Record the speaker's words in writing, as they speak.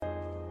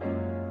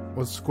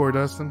What's the score,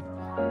 Dustin?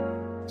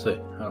 See,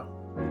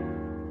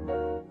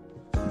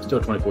 still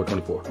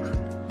 24-24.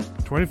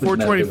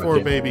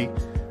 24-24, baby.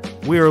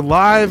 We are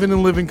live and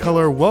in living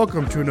color.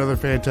 Welcome to another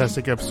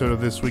fantastic episode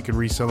of This Week in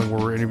Reselling,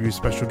 where we interview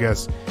special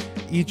guests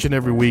each and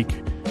every week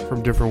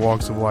from different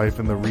walks of life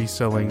in the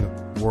reselling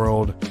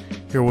world.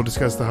 Here we'll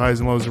discuss the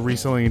highs and lows of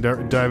reselling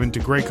and dive into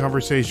great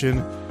conversation.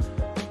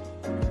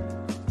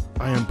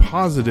 I am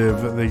positive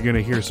that you're going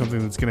to hear something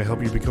that's going to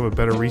help you become a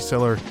better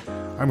reseller.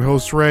 I'm your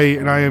host, Ray,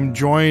 and I am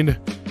joined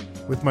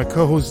with my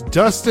co-host,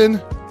 Dustin,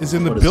 is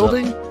in the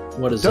building.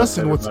 What is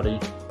Dustin, up, everybody?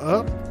 What's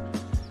up?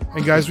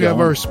 And guys, we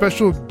have our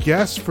special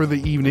guest for the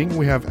evening.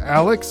 We have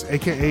Alex,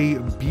 a.k.a.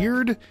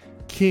 Beard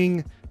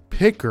King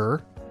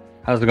Picker.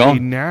 How's it going? A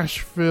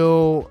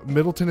Nashville,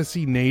 Middle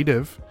Tennessee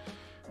native.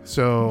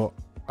 So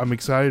I'm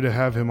excited to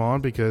have him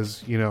on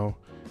because, you know,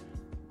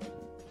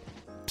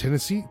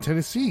 Tennessee,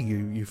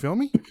 you feel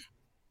me?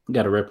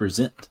 Got to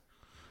represent.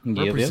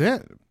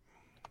 Represent.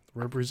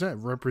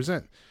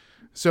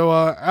 So,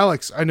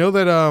 Alex, I know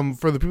that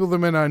for the people that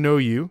may not know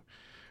you,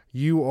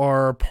 you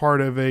are part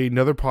of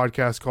another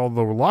podcast called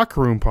the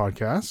Locker Room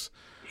Podcast.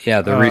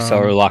 Yeah, the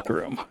Reseller Locker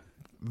Room.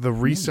 The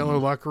Reseller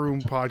Locker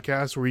Room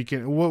Podcast, where you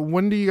can...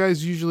 when do you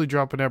guys usually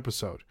drop an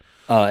episode?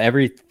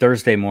 Every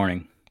Thursday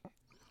morning.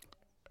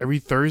 Every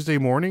Thursday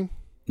morning?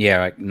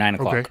 Yeah, like 9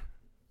 o'clock. Okay.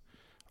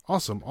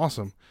 Awesome.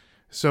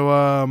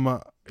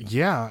 So,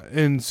 yeah,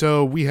 and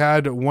so we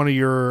had one of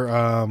your...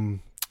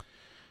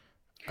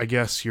 I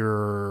guess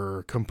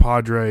your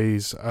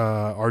compadres,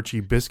 Archie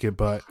Biscuit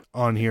Butt,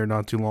 on here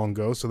not too long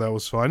ago, so that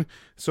was fun.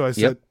 So I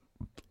said,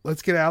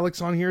 Let's get Alex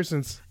on here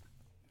since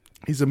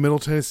he's a Middle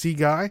Tennessee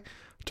guy,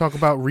 talk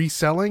about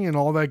reselling and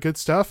all that good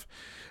stuff.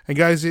 And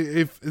guys,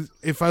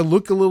 if I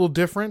look a little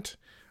different,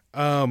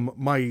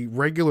 my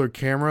regular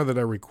camera that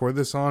I record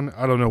this on,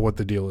 I don't know what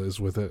the deal is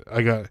with it.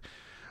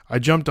 I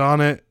jumped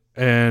on it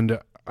and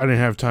I didn't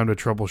have time to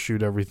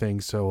troubleshoot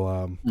everything,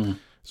 so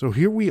so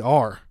here we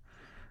are.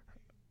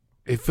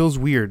 It feels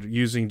weird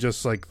using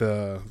just like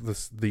the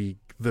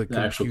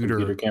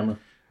computer camera.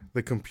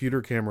 The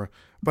computer camera.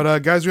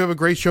 But guys, we have a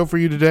great show for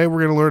you today. We're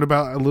going to learn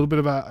about a little bit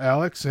about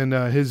Alex and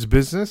his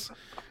business,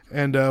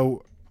 and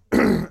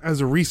as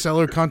a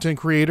reseller, content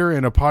creator,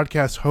 and a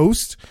podcast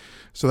host.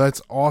 So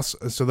that's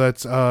awesome. So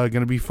that's going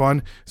to be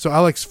fun. So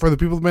Alex, for the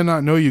people that may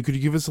not know you, could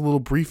you give us a little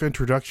brief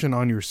introduction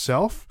on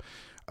yourself?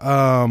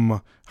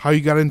 How you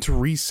got into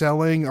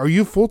reselling? Are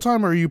you full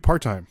time or are you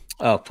part time?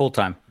 Full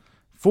time.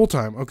 Full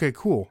time. Okay,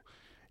 cool.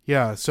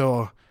 Yeah,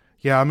 so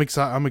I'm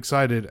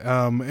excited.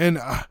 And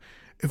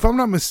if I'm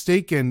not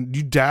mistaken,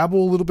 you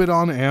dabble a little bit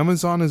on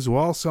Amazon as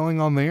well, selling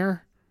on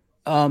there?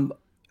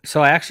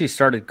 So I actually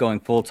started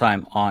going full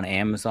time on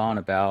Amazon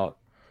about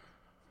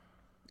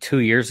 2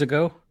 years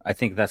ago. I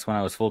think that's when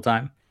I was full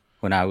time.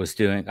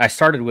 I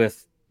started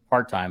with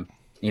part time,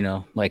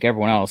 like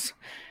everyone else,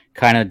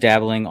 kind of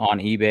dabbling on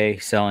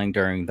eBay, selling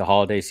during the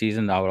holiday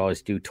season. I would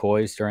always do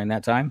toys during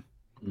that time.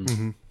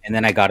 Mm-hmm. And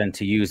then I got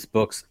into used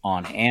books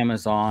on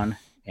Amazon,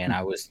 and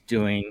I was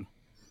doing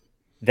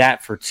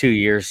that for 2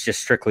 years, just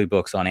strictly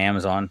books on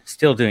Amazon,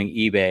 still doing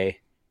eBay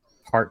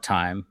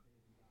part-time,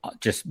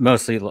 just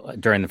mostly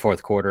during the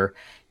fourth quarter.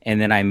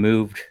 And then I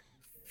moved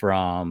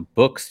from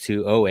books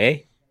to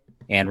OA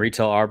and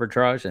retail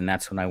arbitrage, and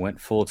that's when I went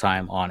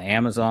full-time on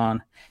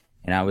Amazon.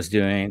 And I was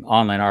doing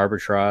online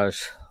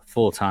arbitrage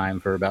full-time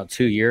for about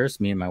 2 years,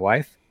 me and my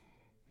wife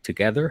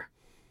together.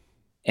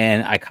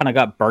 And I kind of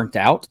got burnt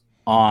out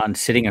on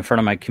sitting in front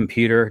of my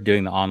computer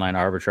doing the online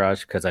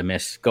arbitrage because I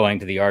miss going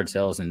to the yard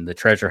sales and the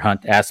treasure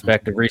hunt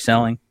aspect of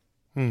reselling.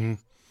 Mm-hmm.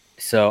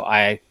 So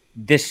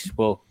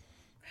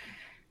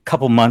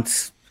couple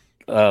months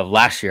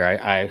last year,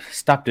 I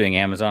stopped doing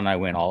Amazon. I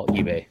went all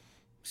eBay.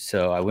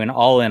 So I went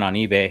all in on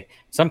eBay.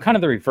 So I'm kind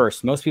of the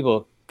reverse. Most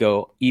people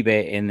go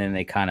eBay and then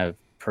they kind of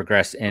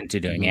progress into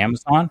doing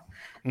Amazon.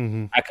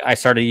 Mm-hmm. I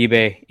started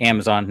eBay,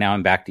 Amazon. Now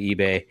I'm back to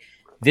eBay.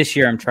 This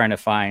year, I'm trying to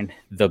find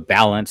the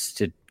balance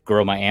to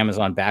grow my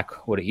Amazon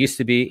back what it used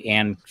to be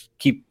and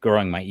keep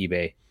growing my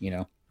eBay,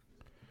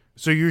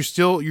 So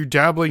you're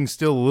dabbling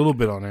still a little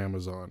bit on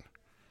Amazon.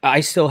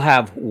 I still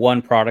have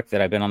one product that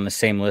I've been on the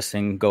same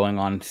listing going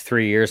on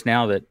 3 years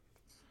now that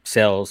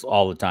sells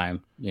all the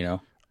time,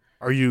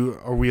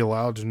 Are we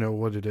allowed to know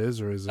what it is,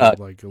 or is it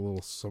like a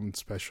little something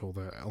special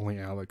that only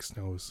Alex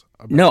knows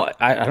about? No,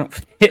 I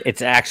don't.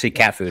 It's actually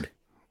cat food.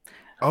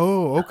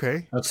 Oh,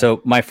 okay. So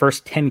my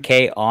first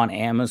 10K on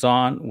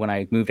Amazon when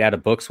I moved out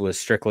of books was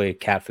strictly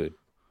cat food.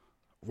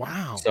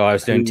 Wow. So I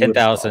was doing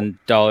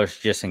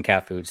 $10,000 just in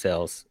cat food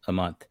sales a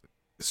month.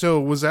 So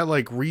was that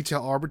like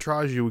retail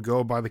arbitrage? You would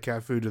go buy the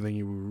cat food and then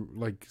you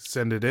like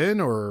send it in,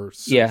 or?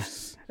 Yeah,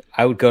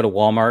 I would go to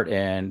Walmart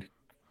and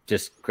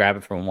just grab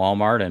it from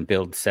Walmart and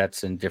build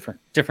sets and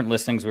different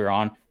listings we were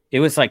on. It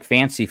was like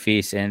Fancy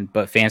Feast,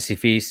 but Fancy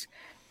Feast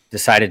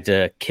decided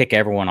to kick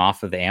everyone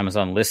off of the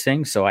Amazon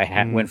listing. So I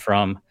went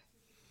from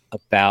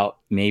about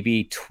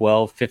maybe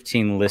 12,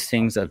 15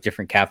 listings of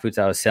different cat foods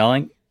I was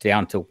selling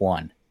down to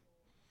one.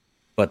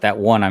 But that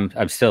one,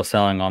 I'm still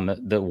selling on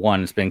the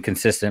one. It's been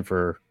consistent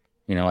for,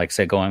 like I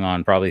said, going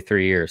on probably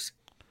 3 years.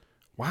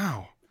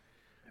 Wow.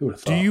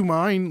 Do you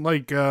mind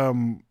like how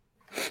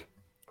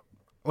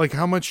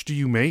much do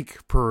you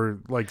make per,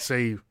 like,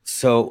 say?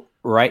 So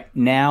right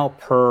now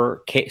per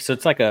case, so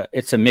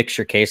it's a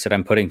mixture case that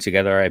I'm putting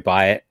together. I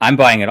buy it. I'm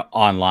buying it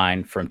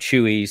online from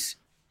Chewy's,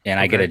 and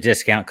I get a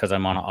discount because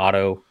I'm on an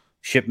auto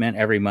shipment.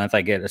 Every month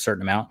I get a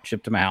certain amount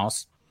shipped to my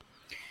house,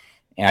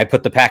 and I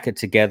put the packet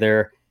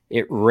together.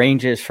 It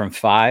ranges from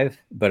 $5,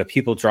 but if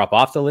people drop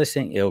off the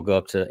listing, it'll go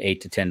up to $8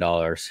 to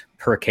 $10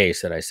 per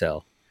case that I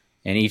sell.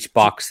 And each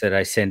box that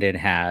I send in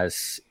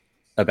has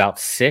about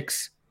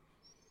 6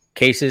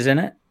 cases in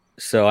it.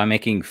 So I'm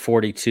making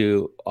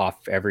 42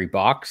 off every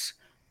box.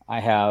 I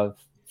have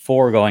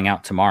 4 going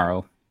out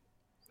tomorrow.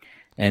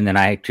 And then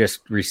I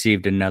just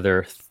received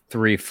another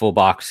 3 full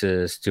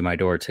boxes to my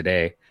door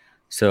today.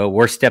 So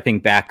we're stepping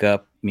back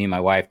up, me and my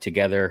wife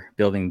together,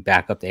 building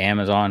back up to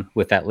Amazon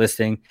with that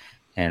listing,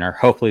 and are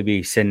hopefully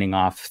be sending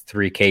off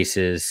 3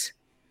 cases.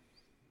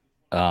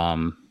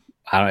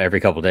 Every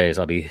couple of days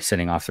I'll be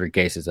sending off 3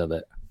 cases of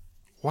it.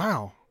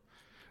 Wow.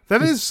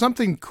 That is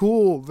something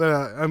cool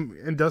that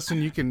and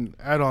Dustin, you can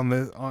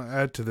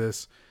add to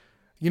this.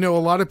 A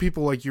lot of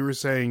people, like you were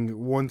saying,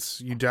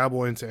 once you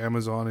dabble into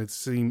Amazon,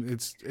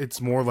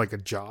 it's more like a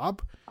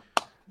job.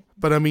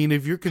 But I mean,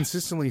 if you're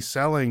consistently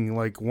selling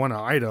like one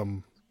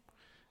item,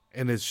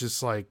 and it's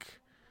just like,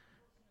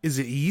 is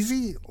it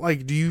easy?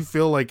 Like, do you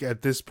feel like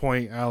at this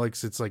point,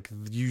 Alex, it's like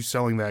you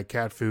selling that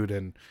cat food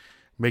and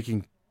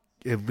making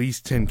at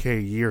least $10K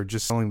a year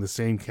just selling the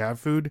same cat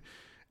food?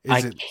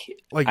 Is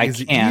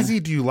it easy?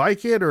 Do you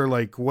like it, or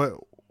like what?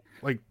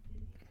 Like,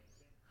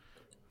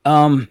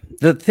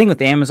 the thing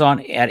with Amazon,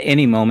 at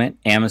any moment,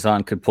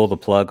 Amazon could pull the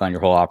plug on your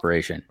whole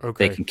operation.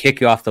 Okay. They can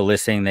kick you off the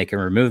listing. They can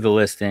remove the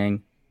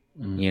listing.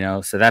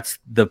 So that's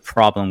the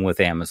problem with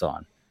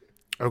Amazon.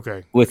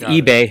 Okay. With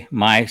eBay,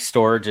 my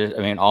storage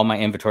all my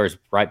inventory is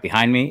right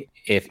behind me.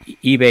 If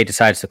eBay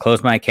decides to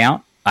close my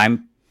account,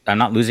 I'm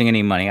not losing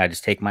any money. I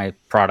just take my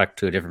product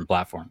to a different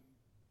platform.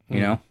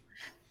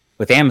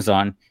 With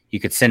Amazon, you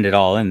could send it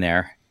all in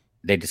there.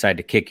 They decide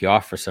to kick you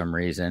off for some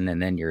reason,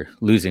 and then you're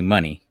losing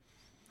money.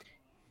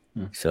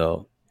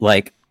 So,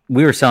 like,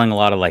 we were selling a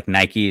lot of like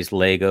Nikes,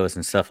 Legos,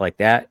 and stuff like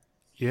that.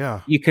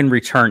 Yeah. You can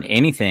return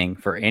anything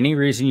for any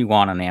reason you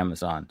want on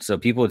Amazon. So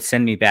people would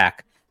send me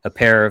back a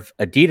pair of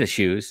Adidas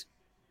shoes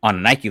on a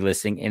Nike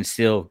listing and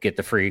still get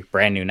the free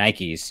brand new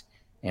Nikes,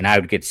 and I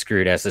would get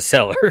screwed as a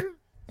seller.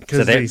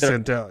 Because they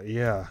sent out,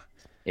 Yeah.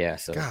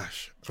 So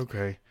gosh,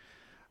 okay.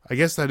 I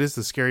guess that is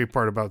the scary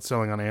part about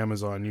selling on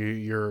Amazon.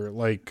 You're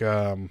like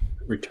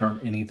return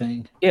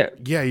anything.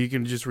 Yeah, you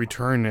can just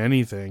return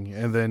anything,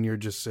 and then you're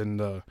just in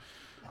the.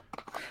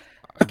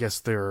 I guess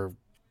they're.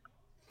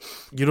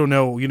 You don't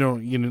know.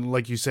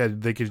 Like you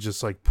said, they could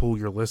just like pull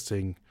your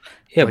listing.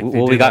 Yeah,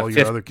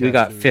 like we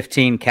got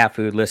 15 cat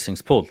food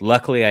listings pulled.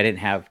 Luckily, I didn't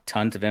have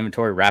tons of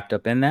inventory wrapped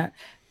up in that.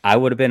 I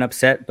would have been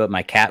upset, but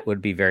my cat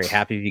would be very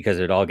happy because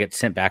it would all get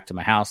sent back to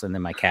my house, and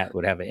then my cat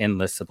would have an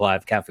endless supply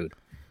of cat food.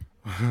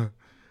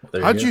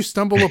 How'd you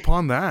stumble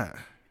upon that?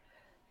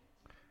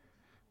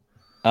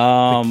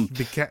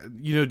 The cat,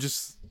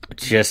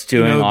 just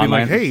doing online. Be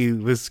like, hey,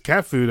 this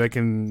cat food I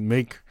can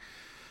make.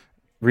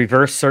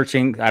 Reverse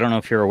searching. I don't know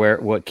if you're aware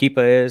what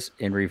Keepa is.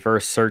 In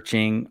reverse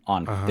searching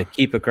on the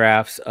Keepa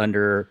graphs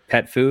under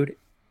pet food,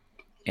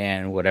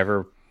 and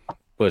whatever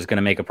was going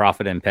to make a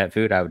profit in pet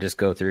food, I would just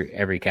go through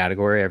every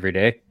category every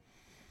day.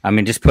 I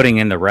mean, just putting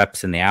in the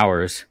reps and the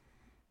hours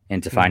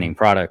into finding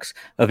products.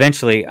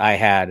 Eventually, we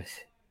had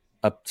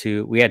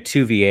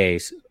 2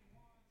 VAs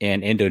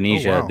in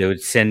Indonesia. Oh, wow. They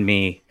would send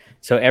me,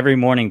 so every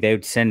morning they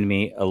would send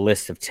me a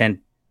list of 10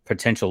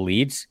 potential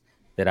leads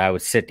that I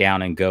would sit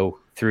down and go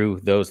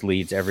through those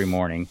leads every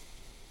morning.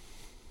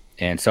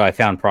 And so I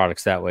found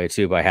products that way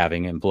too, by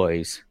having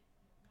employees.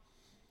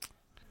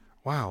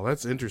 Wow,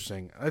 that's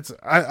interesting.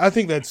 I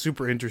think that's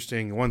super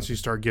interesting once you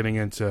start getting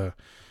into,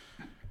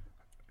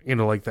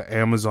 like the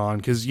Amazon,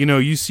 because,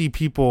 you see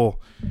people,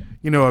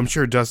 I'm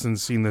sure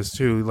Dustin's seen this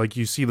too. Like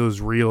you see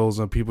those reels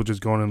of people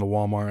just going into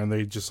Walmart and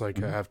they just like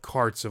have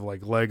carts of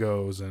like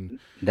Legos and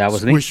that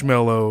was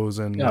Squishmallows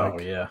and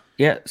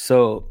yeah.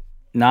 So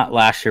not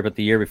last year, but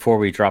the year before,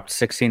 we dropped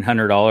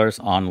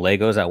 $1,600 on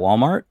Legos at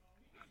Walmart.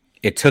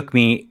 It took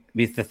me.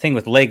 The thing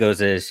with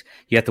Legos is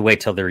you have to wait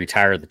till they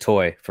retire the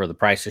toy for the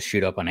price to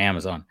shoot up on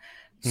Amazon.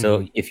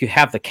 So if you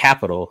have the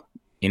capital,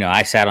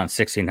 I sat on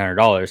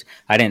 $1,600.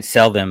 I didn't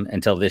sell them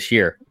until this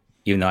year,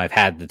 even though I've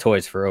had the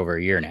toys for over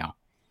a year now.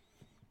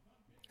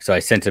 So I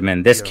sent them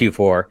in this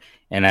Q4,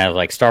 and I have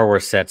like Star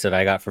Wars sets that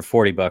I got for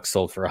 $40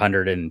 sold for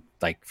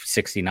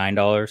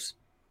 $169,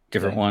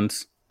 different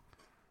ones.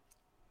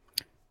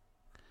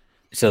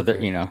 So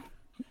that,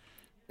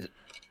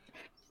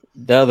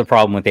 the other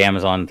problem with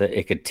Amazon, that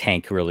it could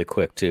tank really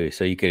quick too.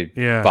 So you could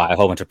buy a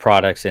whole bunch of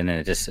products, and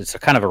then it's a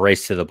kind of a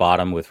race to the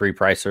bottom with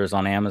repricers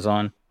on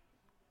Amazon.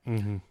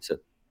 So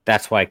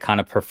that's why I kind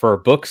of prefer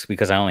books,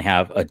 because I only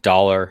have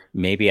 $1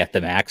 maybe at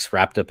the max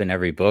wrapped up in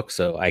every book.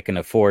 So I can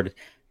afford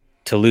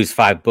to lose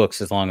 5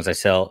 books as long as I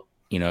sell,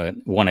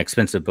 one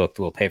expensive book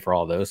that will pay for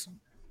all those.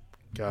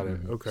 Got it.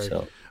 Okay.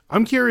 So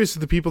I'm curious to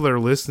the people that are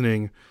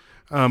listening.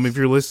 If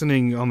you're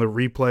listening on the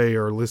replay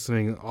or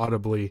listening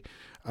audibly,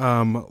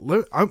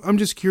 I'm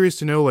just curious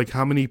to know, like,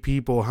 how many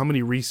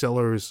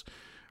resellers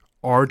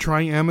are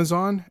trying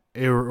Amazon,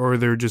 or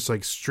they're just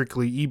like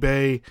strictly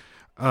eBay.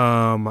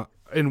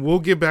 And we'll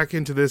get back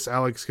into this,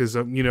 Alex, because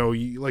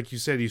like you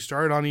said, you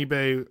started on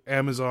eBay,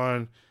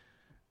 Amazon,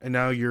 and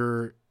now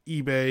you're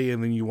eBay,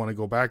 and then you want to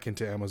go back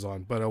into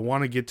Amazon. But I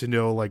want to get to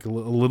know like a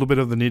little bit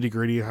of the nitty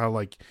gritty, how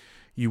like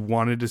you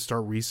wanted to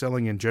start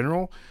reselling in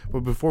general. But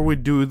before we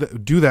do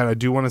that, I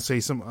do want to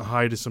say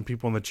hi to some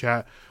people in the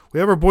chat. We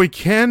have our boy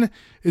Ken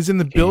is in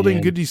the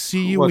building. Good to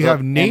see you. We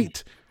have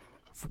Nate.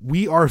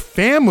 We are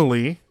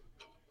family.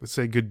 Let's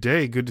say good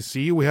day. Good to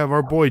see you. We have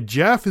our boy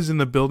Jeff is in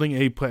the building.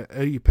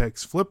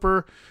 Apex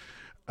Flipper.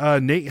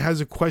 Nate has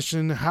a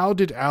question. How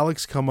did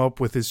Alex come up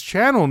with his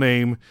channel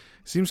name?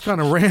 Seems kind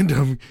of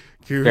random.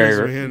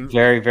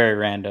 Very, very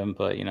random,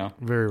 but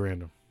very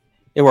random.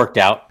 It worked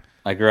out.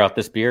 I grew out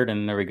this beard,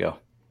 and there we go.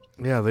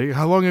 Yeah.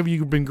 How long have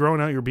you been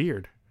growing out your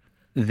beard?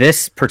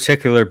 This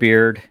particular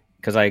beard,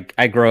 because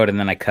I grow it and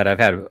then I cut. I've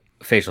had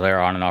facial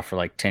hair on and off for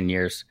like 10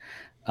 years.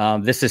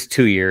 This is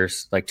 2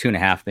 years, like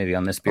 2.5 maybe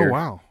on this beard. Oh,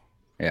 wow.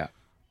 Yeah.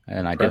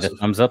 And I did the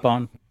thumbs up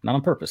not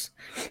on purpose.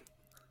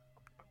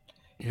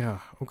 Yeah.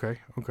 Okay.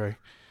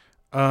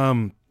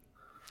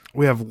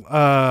 We have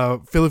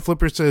Philly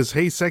Flipper says,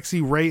 "Hey,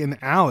 sexy Ray and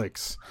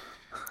Alex.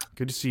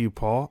 Good to see you,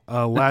 Paul.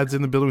 Lads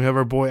in the building. We have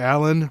our boy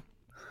Alan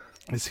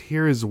is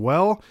here as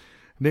well.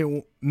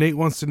 Nate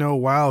wants to know,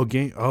 wow,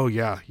 game. Oh,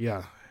 yeah.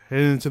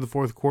 Heading into the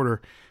fourth quarter.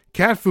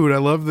 Cat food. I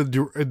love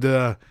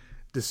the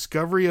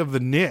discovery of the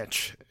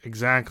niche.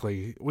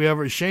 Exactly. We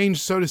have Shane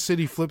Soda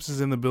City Flips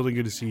is in the building.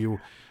 Good to see you.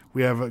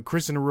 We have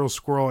Chris and a Real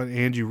Squirrel and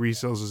Angie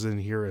Resells is in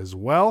here as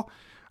well.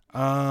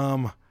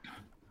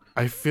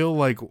 I feel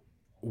like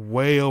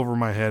way over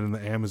my head in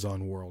the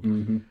Amazon world.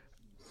 Mm-hmm.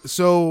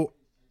 So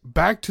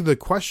back to the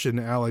question,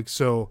 Alex.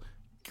 So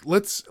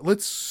let's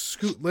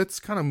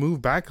kind of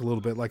move back a little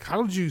bit. Like,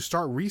 how did you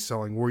start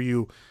reselling? Were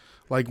you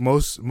like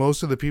most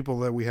of the people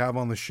that we have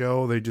on the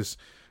show? They just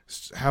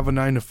have a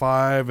 9 to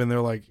 5 and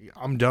they're like,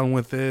 I'm done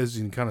with this,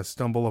 and kind of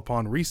stumble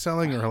upon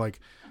reselling, or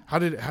like, how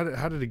did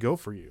it go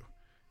for you?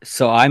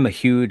 So I'm a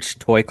huge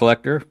toy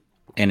collector,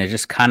 and it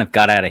just kind of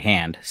got out of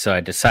hand. So I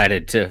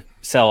decided to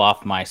sell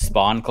off my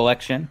Spawn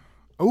collection.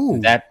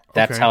 Oh,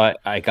 that's how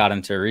I got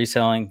into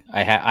reselling.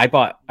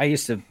 I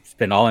used to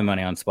spend all my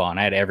money on Spawn.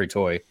 I had every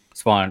toy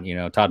Spawn,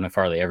 Todd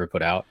McFarlane ever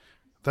put out.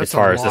 That's as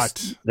far a as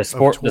lot the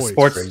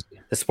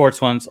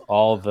sports ones,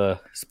 all the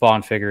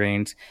Spawn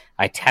figurines.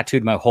 I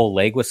tattooed my whole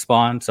leg with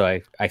Spawn, so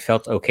I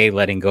felt okay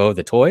letting go of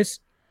the toys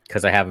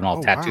because I have them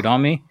all tattooed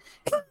on me.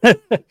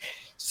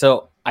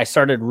 So I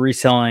started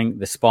reselling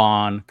the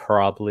Spawn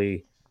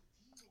probably,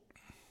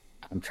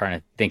 I'm trying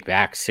to think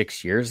back,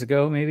 6 years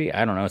ago, maybe.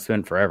 I don't know. It's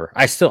been forever.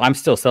 I'm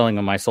still selling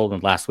them. I sold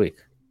them last week.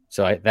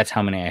 So that's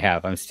how many I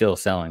have. I'm still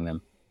selling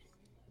them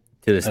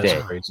to this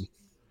day. Crazy.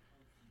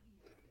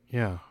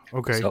 Yeah.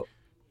 Okay. So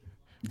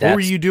what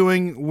were you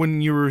doing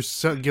when you were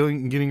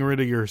getting rid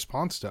of your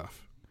Spawn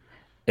stuff?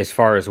 As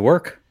far as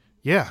work?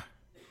 Yeah.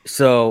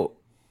 So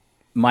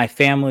my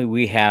family,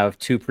 we have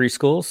 2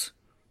 preschools,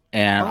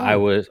 and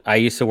I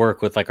used to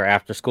work with like our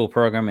after school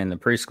program in the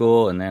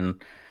preschool, and then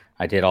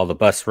I did all the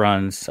bus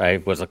runs. I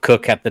was a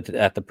cook at the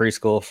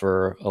preschool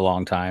for a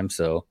long time,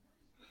 so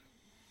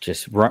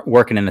just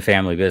working in the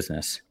family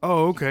business.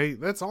 Oh, okay.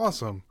 That's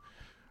awesome.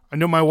 I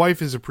know my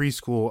wife is a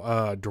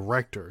preschool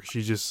director.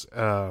 She just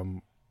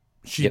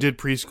did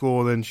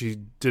preschool, then she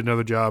did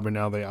another job, and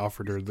now they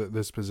offered her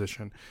this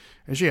position,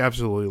 and she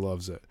absolutely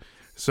loves it.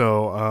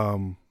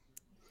 So,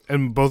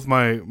 and both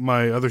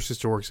my other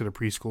sister works at a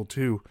preschool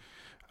too,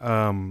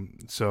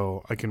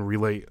 so I can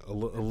relate a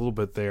little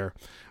bit there.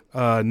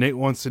 Nate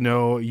wants to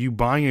know, are you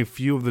buying a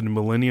few of the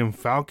Millennium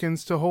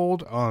Falcons to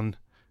hold on?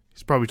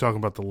 He's probably talking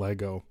about the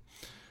Lego.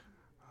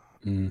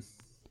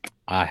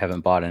 I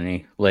haven't bought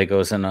any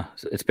Legos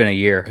it's been a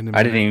year.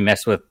 I didn't even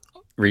mess with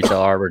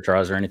retail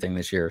arbitrage or anything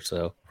this year.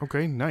 So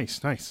okay, nice.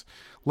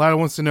 Lada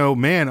wants to know,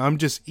 man, I'm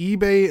just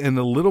eBay and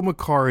a little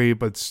Macari,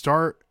 but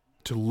start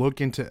to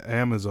look into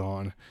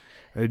Amazon.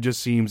 It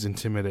just seems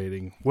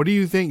intimidating. What do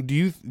you think?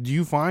 Do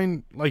you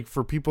find, like,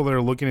 for people that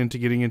are looking into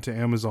getting into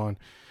Amazon,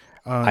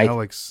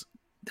 Alex?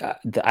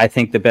 I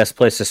think the best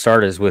place to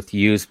start is with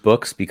used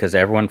books, because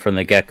everyone from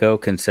the get-go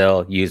can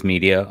sell used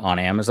media on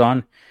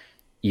Amazon.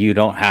 You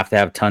don't have to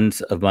have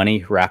tons of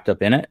money wrapped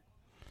up in it.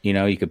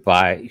 You could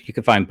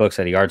find books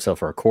at a yard sale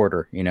for a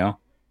quarter,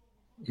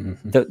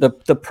 Mm-hmm.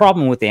 The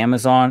problem with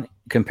Amazon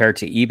compared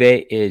to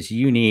eBay is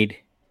you need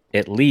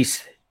at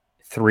least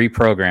 3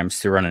 programs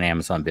to run an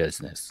Amazon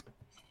business.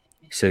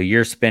 So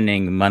you're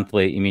spending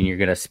monthly, you're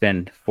going to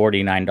spend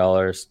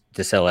 $49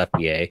 to sell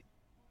FBA,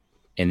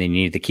 and then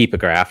you need the Keep a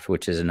Graph,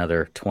 which is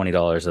another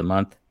 $20 a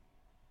month.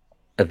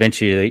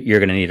 Eventually you're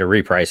going to need a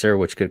repricer,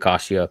 which could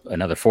cost you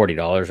another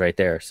 $40 right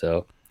there.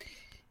 So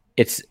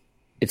it's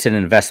an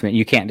investment.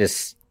 You can't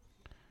just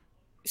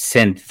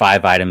send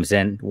 5 items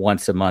in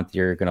once a month.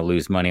 You're going to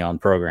lose money on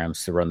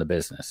programs to run the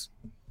business.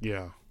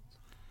 Yeah.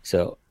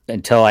 So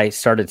until I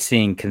started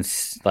seeing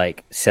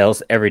like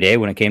sales every day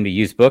when it came to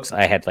used books,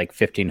 I had like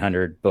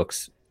 1,500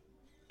 books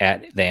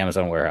at the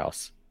Amazon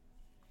warehouse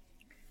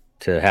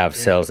to have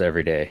sales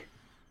every day.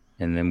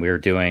 And then we were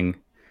doing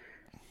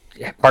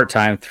part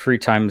time, 3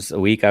 times a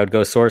week. I would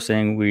go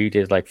sourcing. We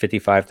did like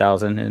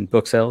 55,000 in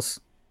book sales.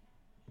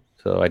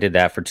 So I did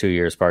that for 2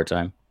 years part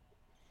time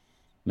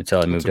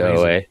until I moved to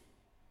OA.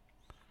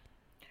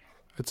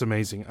 It's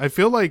amazing. I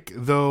feel like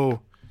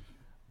though,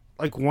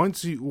 like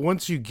once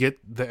you get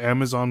the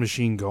Amazon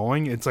machine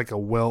going, it's like a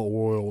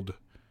well-oiled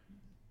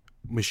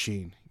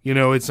machine. You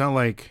know, it's not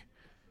like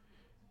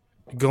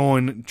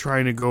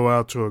trying to go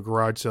out to a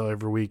garage sale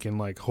every week and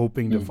like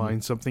hoping to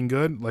find something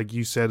good. Like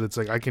you said, it's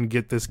like I can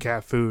get this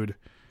cat food,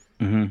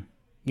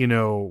 you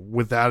know,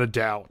 without a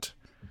doubt,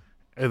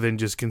 and then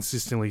just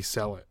consistently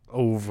sell it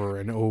over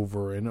and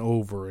over and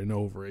over and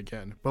over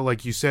again. But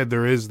like you said,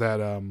 there is that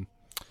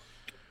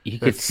you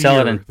could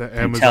sell it that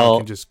Amazon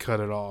can just cut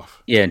it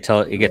off. Yeah, until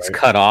it gets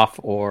cut off,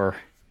 or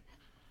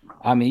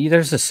I mean,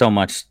 there's just so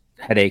much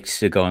headaches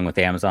to going with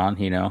Amazon.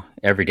 You know,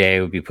 every day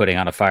we'd be putting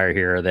out a fire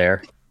here or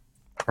there.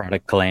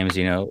 Product claims,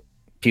 you know,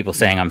 people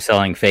saying I'm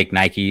selling fake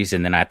Nikes,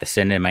 and then I have to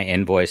send in my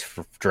invoice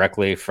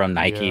directly from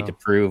Nike to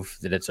prove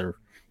that it's a,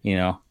 you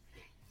know,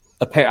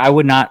 I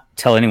would not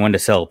tell anyone to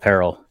sell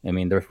apparel. I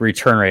mean, the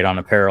return rate on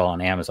apparel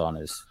on Amazon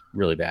is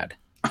really bad.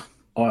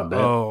 Oh, I bet.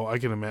 Oh, I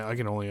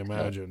can only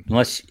imagine.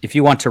 Unless if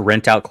you want to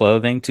rent out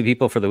clothing to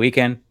people for the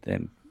weekend,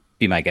 then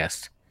be my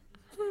guest.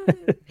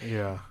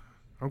 Yeah.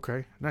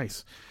 Okay.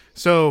 Nice.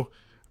 So,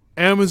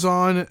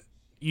 Amazon,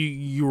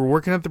 you were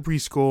working at the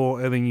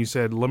preschool, and then you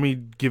said, "Let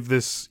me give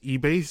this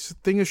eBay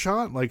thing a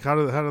shot." Like, how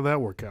did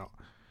that work out?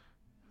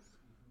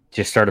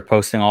 Just started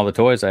posting all the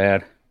toys I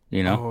had.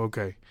 You know. Oh,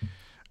 okay.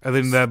 And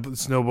then that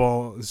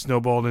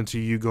snowballed into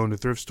you going to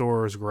thrift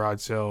stores, garage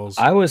sales.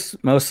 I was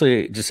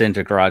mostly just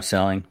into garage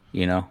selling,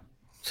 you know,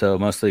 so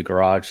mostly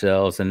garage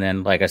sales. And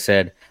then, like I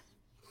said,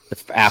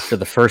 after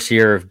the first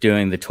year of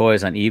doing the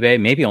toys on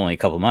eBay, maybe only a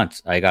couple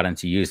months, I got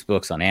into used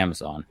books on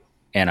Amazon,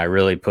 and I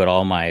really put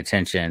all my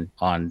attention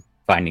on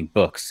finding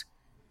books.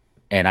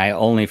 And I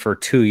only for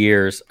 2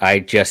 years, I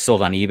just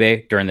sold on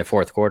eBay during the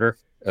fourth quarter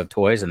of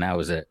toys, and that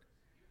was it.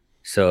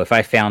 So if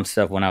I found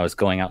stuff when I was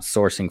going out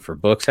sourcing for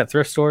books at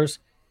thrift stores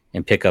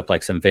and pick up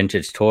like some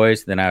vintage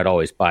toys, then I would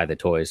always buy the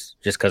toys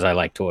just because I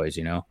like toys,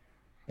 you know.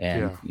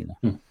 And you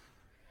know,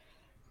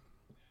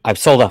 I've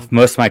sold off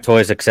most of my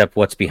toys except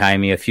what's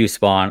behind me. A few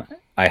Spawn.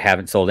 I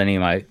haven't sold any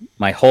of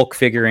my Hulk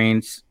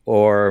figurines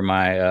or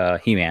my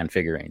He-Man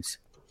figurines.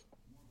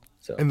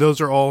 So, and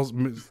those are all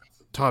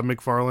Todd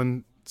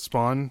McFarlane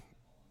Spawn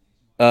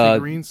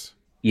figurines.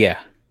 Yeah,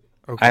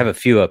 okay. I have a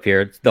few up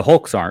here. The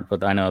Hulks aren't,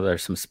 but I know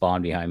there's some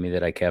Spawn behind me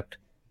that I kept.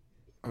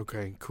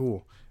 Okay,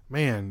 cool.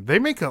 Man, they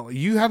make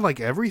you had like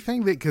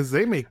everything because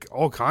they make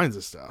all kinds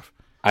of stuff.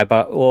 I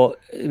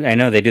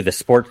know they do the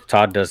sport.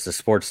 Todd does the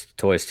sports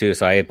toys too,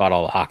 so I bought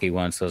all the hockey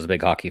ones. So I was a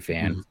big hockey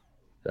fan.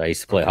 I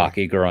used to play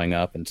hockey growing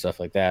up and stuff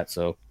like that.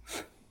 So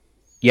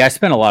yeah, I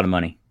spent a lot of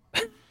money.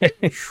 I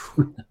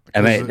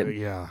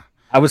mean,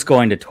 I was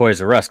going to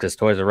Toys R Us because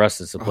Toys R Us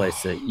is the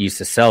place that used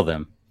to sell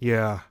them.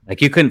 Yeah, like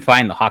you couldn't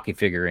find the hockey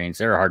figurines;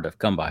 they're hard to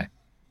come by.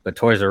 But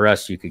Toys R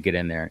Us, you could get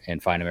in there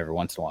and find them every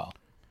once in a while.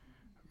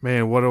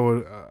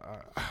 Man,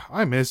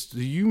 I miss.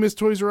 Do you miss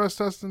Toys R Us,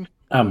 Dustin?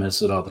 I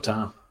miss it all the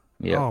time.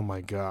 Yeah. Oh my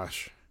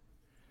gosh.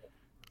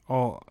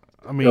 Oh,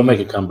 I mean, it'll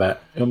make a comeback.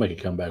 It'll make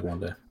a comeback one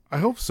day. I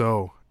hope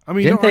so. I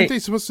mean, aren't they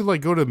supposed to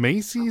like go to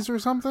Macy's or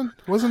something?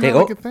 Wasn't that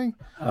like a thing?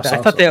 I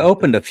thought they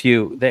opened a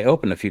few. They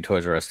opened a few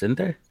Toys R Us, didn't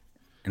they?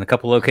 In a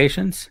couple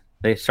locations,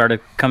 they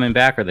started coming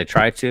back, or they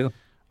tried to.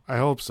 I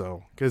hope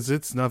so, because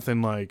it's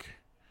nothing like.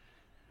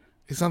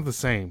 It's not the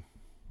same.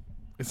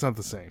 It's not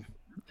the same.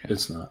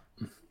 It's not.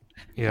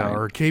 Yeah,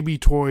 or KB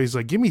Toys.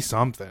 Like, give me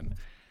something.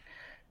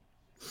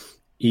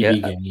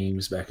 EB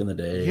Games back in the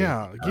day.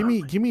 Yeah,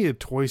 give me a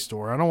toy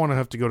store. I don't want to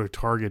have to go to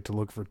Target to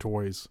look for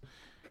toys.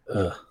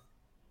 You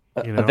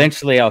know?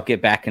 Eventually, I'll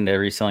get back into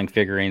reselling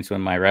figurines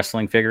when my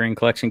wrestling figurine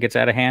collection gets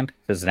out of hand,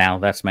 because now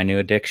that's my new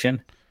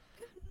addiction.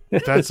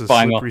 That's a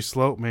slippery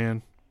slope,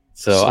 man.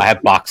 So I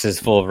have boxes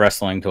full of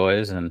wrestling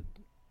toys, and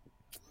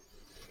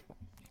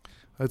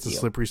that's a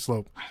slippery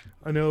slope.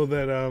 I know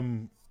that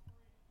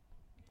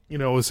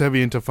I was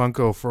heavy into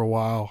Funko for a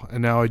while,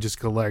 and now I just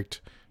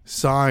collect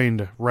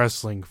signed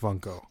wrestling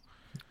Funko.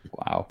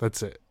 Wow,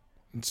 that's it.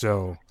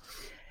 So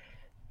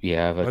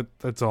yeah, but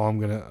that's all I'm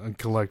gonna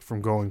collect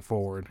from going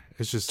forward.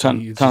 It's just ton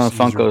of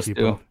Funkos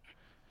too.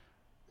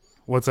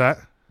 What's that?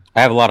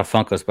 I have a lot of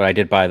Funkos, but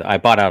I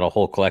bought out a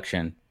whole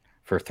collection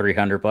for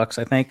 $300,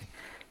 I think,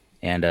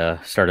 and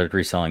started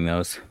reselling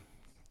those.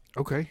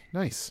 Okay,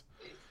 nice.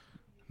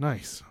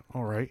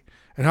 All right.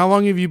 And how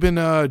long have you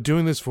been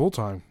doing this full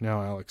time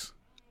now, Alex?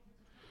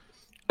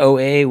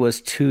 OA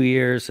was 2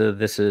 years. So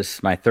this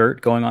is my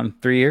third, going on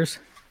 3 years.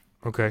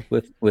 Okay.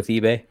 With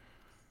eBay.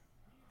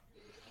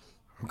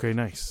 Okay,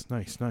 nice.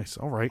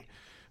 All right.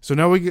 So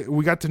now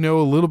we got to know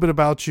a little bit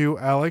about you,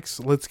 Alex.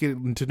 Let's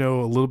get to know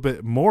a little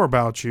bit more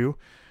about you.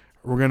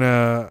 We're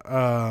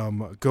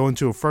gonna go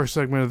into a first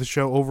segment of the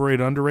show,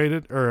 overrated,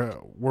 underrated, or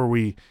where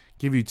we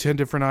give you 10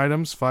 different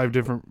items, five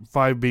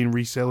being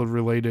reseller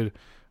related,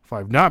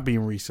 5 not being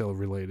reseller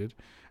related.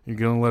 You're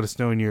gonna let us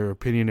know in your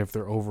opinion if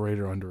they're overrated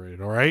or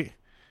underrated. All right.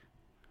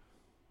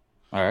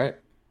 All right.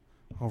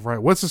 All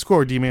right. What's the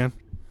score, D-Man?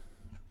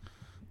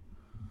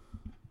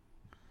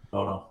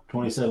 Hold on.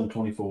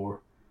 27-24.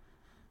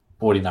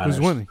 49ers. Who's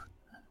winning?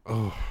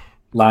 Oh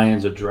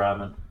Lions are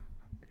driving.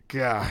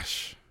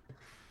 gosh.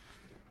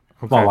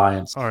 Come on,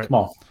 Lions. All right. Come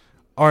on.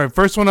 All right.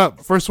 First one up.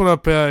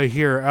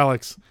 Here,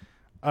 Alex.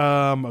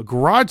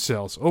 Garage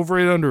sales,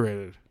 overrated,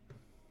 underrated.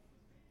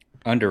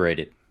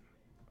 Underrated.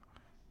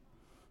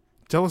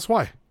 Tell us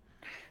why.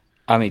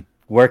 I mean,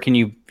 where can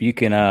you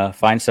can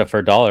find stuff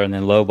for $1 and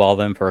then lowball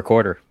them for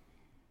 $0.25?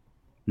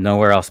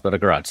 Nowhere else but a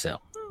garage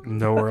sale.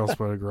 Nowhere else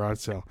but a garage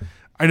sale.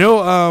 I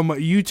know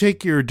you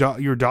take your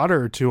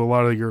daughter to a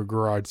lot of your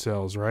garage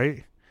sales,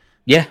 right?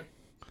 Yeah.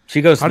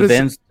 She goes How to the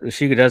does- bins.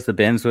 She does the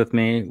bins with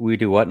me. We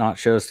do Whatnot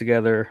shows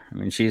together. I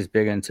mean, she's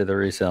big into the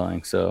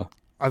reselling. So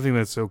I think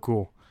that's so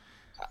cool.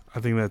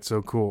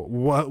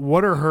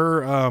 What are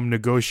her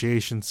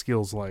negotiation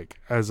skills like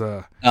as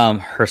a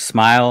her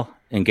smile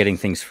and getting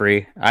things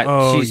free.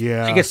 She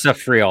gets stuff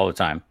free all the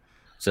time.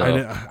 So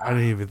I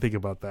didn't even think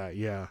about that.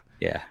 Yeah.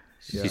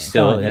 She's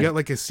still you got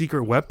like a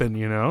secret weapon,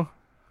 you know?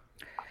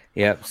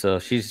 Yep. So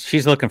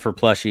she's looking for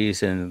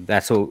plushies, and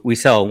that's what we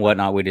sell and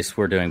Whatnot. We're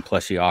doing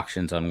plushie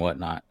auctions on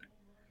Whatnot.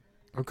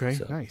 Okay,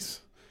 so.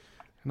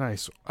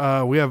 Nice.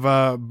 We have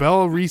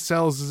Bell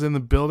Resells is in the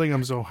building.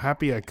 I'm so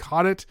happy I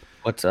caught it.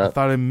 What's up? I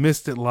thought I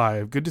missed it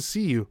live. Good to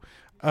see you.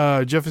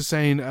 Jeff is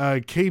saying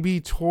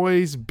KB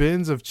Toys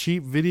bins of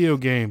cheap video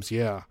games.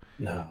 Yeah,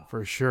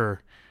 for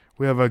sure.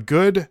 We have a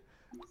good,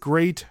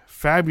 great,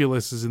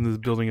 fabulous is in the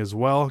building as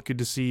well. Good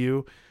to see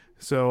you.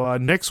 So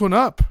next one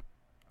up.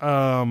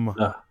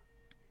 Number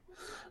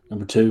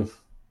 2,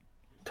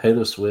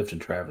 Taylor Swift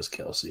and Travis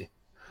Kelce.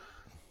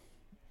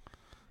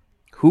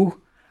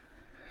 Who?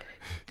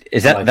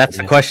 Is that that's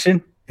the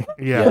question?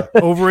 Yeah.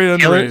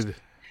 Overrated, underrated.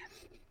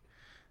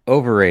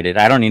 Overrated.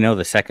 I don't even know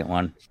the second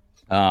one.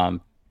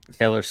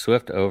 Taylor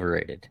Swift,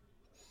 overrated.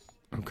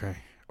 Okay.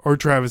 Or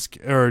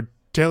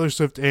Taylor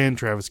Swift and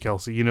Travis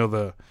Kelce. You know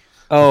the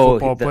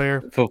football player?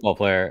 Football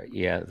player.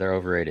 Yeah, they're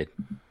overrated.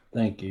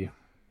 Thank you.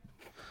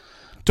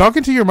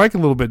 Talking to your mic a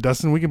little bit,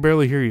 Dustin. We can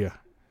barely hear you.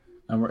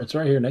 It's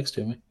right here next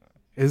to me.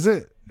 Is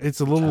it? It's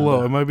a little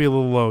low. It might be a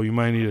little low. You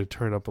might need to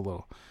turn it up a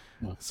little.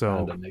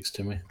 So next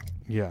to me.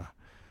 Yeah.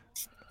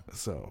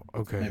 So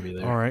okay. Maybe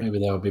there. All right. Maybe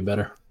that would be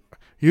better.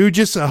 You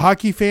just a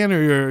hockey fan,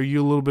 or are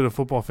you a little bit of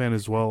football fan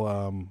as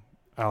well,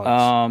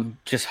 Alex?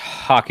 Just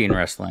hockey and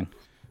wrestling.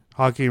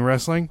 Hockey and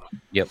wrestling.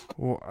 Yep.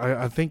 Well,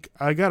 I think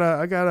we got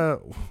a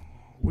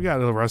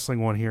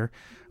wrestling one here.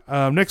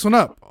 Next one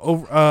up,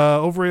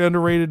 overrated,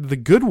 underrated, the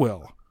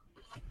Goodwill.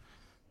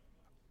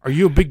 Are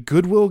you a big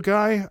Goodwill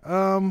guy?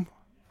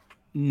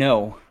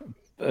 No.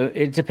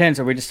 It depends.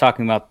 Are we just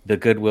talking about the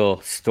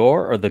Goodwill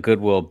store or the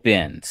Goodwill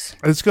bins?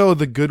 Let's go with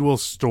the Goodwill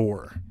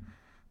store.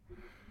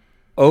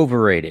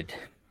 Overrated.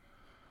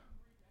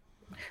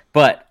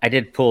 But I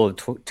did pull a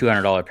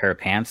 $200 pair of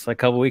pants like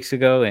a couple weeks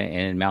ago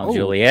in Mount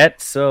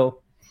Juliet. So,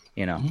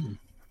 you know.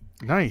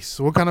 Nice.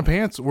 What kind of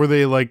pants? Were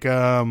they like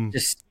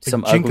just like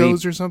some Jinkos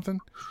ugly... or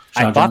something?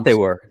 I thought they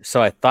were.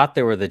 So I thought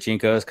they were the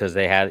Jinkos because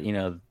they had,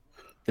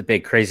 the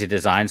big crazy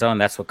designs on.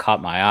 That's what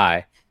caught my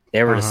eye.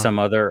 They were just some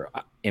other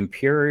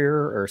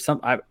Imperior or some.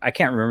 I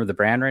can't remember the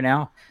brand right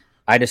now.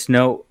 I just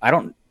know I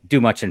don't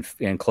do much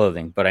in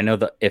clothing, but I know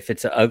that if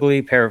it's an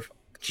ugly pair of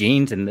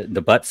jeans and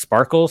the butt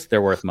sparkles,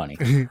 they're worth money.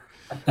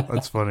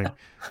 That's funny.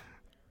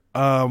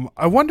 I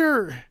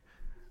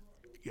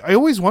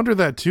always wonder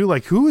that too.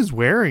 Like, who is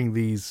wearing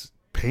these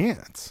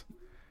pants?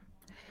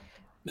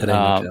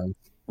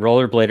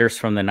 Rollerbladers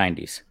from the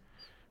 90s.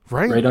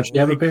 Right? Ray, don't you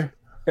have a pair?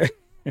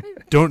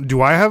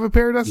 Do I have a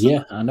pair, Dustin?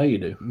 Yeah, I know you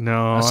do.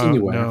 No, I've seen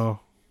you wear no.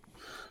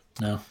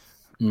 No.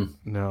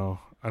 No,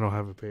 I don't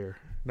have a pair.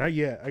 Not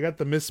yet. I got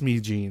the Miss Me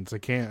jeans. I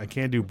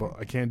can't do both.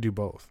 I can't do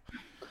both.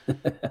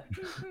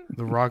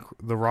 the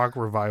rock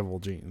revival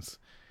jeans.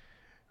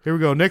 Here we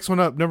go. Next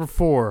one up, number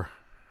 4.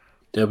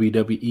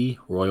 WWE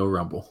Royal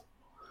Rumble.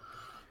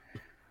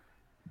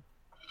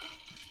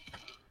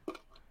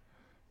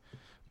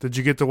 Did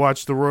you get to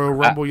watch the Royal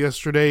Rumble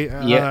yesterday,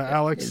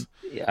 Alex?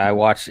 I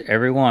watched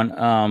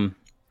everyone.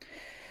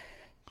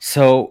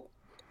 So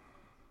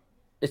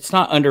it's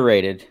not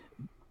underrated,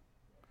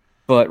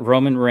 but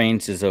Roman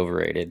Reigns is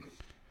overrated.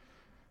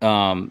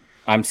 I'm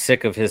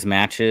sick of his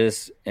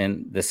matches,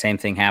 and the same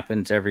thing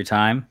happens every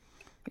time,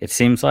 it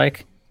seems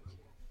like.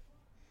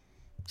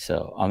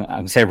 So I'm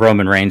going to say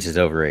Roman Reigns is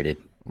overrated.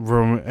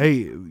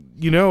 Hey,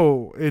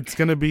 it's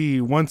going to be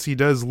once he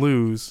does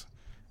lose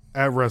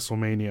at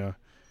WrestleMania.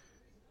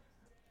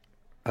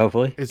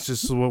 Hopefully. It's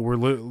just that's what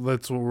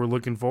we're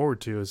looking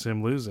forward to is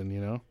him losing,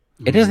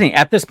 It doesn't,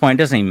 at this point,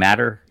 it doesn't even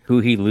matter who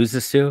he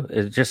loses to.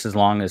 It's just as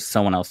long as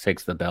someone else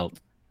takes the belt.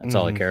 That's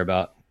all I care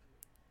about.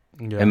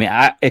 Yeah. I mean,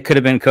 it could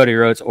have been Cody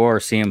Rhodes or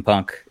CM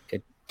Punk.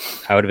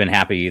 I would have been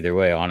happy either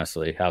way,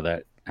 honestly. How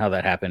that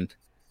happened.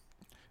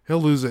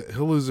 He'll lose it.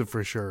 He'll lose it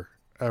for sure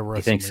at WrestleMania.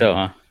 You think so,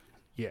 huh?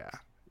 Yeah,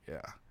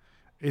 yeah.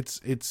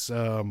 It's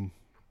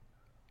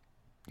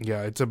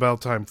yeah. It's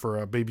about time for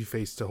a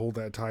babyface to hold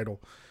that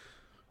title.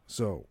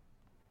 So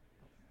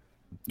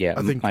Yeah,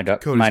 I think my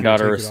Cody's gonna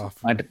daughter take it is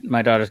off.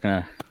 my daughter's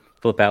gonna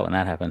flip out when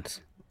that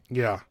happens.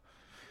 yeah,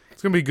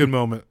 it's gonna be a good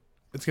moment.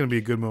 It's gonna be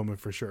a good moment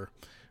for sure.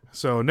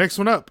 So next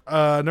one up,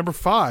 number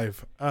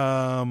 5,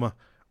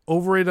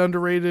 overrated,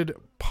 underrated,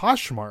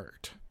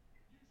 Poshmark.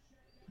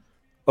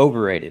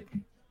 Overrated.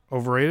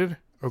 Overrated.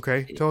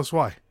 Okay, tell us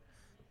why.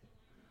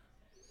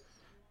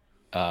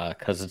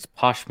 Because it's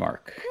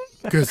Poshmark.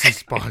 Because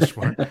it's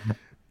Poshmark.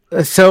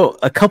 So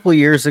a couple of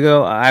years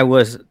ago, I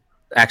was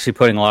actually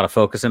putting a lot of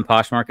focus in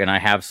Poshmark, and I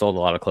have sold a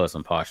lot of clothes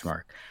on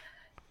Poshmark.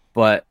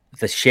 But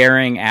the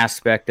sharing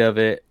aspect of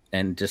it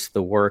and just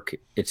the work,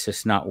 it's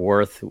just not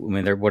worth. I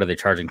mean, what are they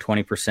charging?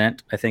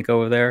 20%, I think,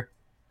 over there.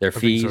 Their I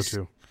think fees, so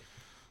too.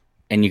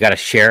 and you got to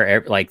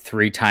share like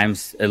 3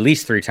 times, at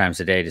least 3 times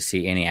a day to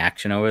see any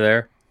action over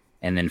there,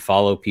 and then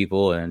follow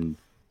people. And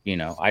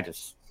I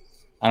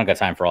don't got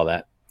time for all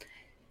that.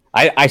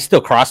 I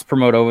still cross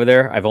promote over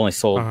there. I've only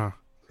sold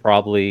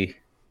probably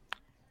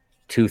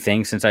 2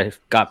 things since I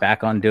got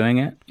back on doing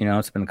it.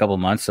 It's been a couple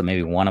of months, so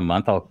maybe 1 a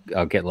month. I'll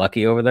get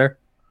lucky over there.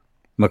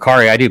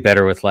 Macari, I do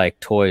better with like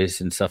toys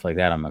and stuff like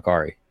that on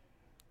Macari.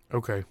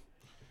 Okay.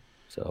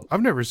 So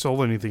I've never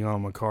sold anything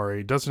on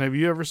Macari. Dustin, have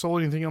you ever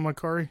sold anything on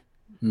Macari?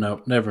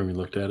 No, never even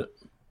looked at it.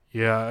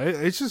 Yeah,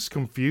 it's just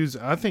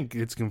confusing. I think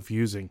it's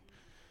confusing.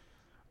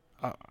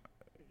 I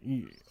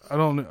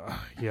don't know.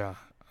 Yeah,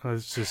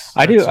 it's just.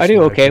 I do that's just my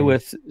okay opinion.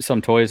 with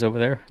some toys over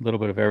there, a little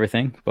bit of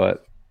everything,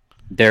 but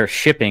their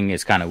shipping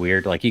is kind of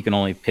weird. Like you can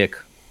only pick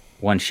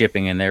one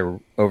shipping, and they're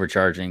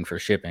overcharging for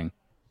shipping.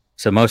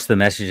 So most of the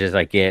messages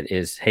I get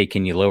is, "Hey,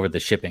 can you lower the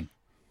shipping?"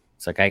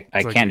 It's like I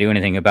like- can't do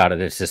anything about it.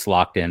 It's just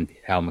locked in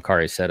how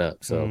Macari is set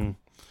up. So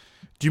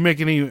Do you make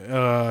any?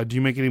 Do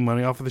you make any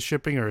money off of the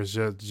shipping, or is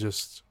it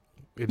just?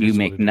 It you is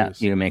make what it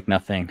is? you make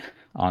nothing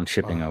on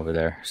shipping over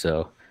there.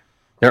 So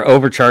they're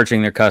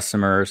overcharging their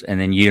customers, and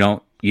then you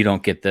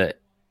don't get the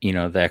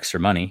the extra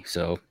money.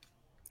 So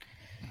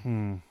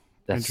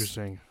that's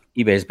Interesting.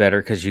 eBay's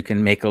better because you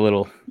can make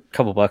a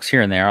couple bucks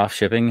here and there off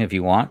shipping if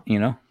you want.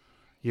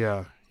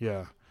 Yeah,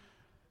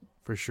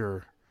 for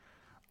sure.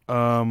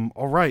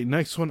 All right,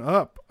 next one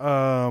up.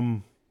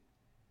 Number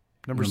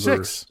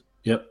 6.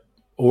 Yep.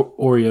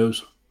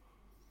 Oreos.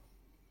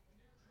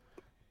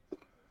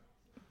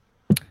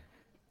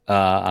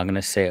 I'm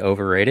gonna say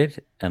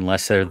overrated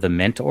unless they're the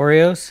mint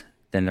Oreos.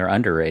 Then they're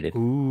underrated.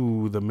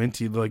 Ooh, the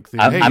minty I'm it's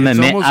a mint-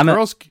 almost I'm a-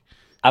 Girl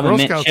I'm a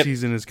mint Scout chip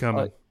season is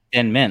coming.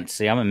 and mint.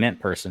 See, I'm a mint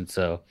person,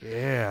 so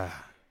Yeah.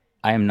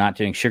 I am not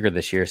doing sugar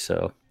this year.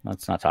 So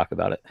let's not talk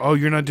about it. Oh,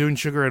 you're not doing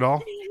sugar at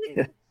all?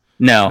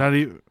 No, Not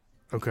even.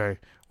 Okay.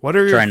 What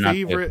are your Trying not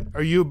to. favorite?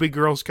 Are you a big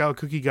Girl Scout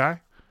cookie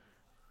guy?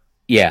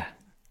 yeah,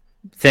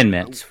 thin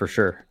mints for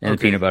sure, and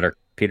Okay. peanut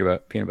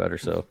butter.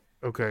 So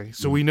Okay,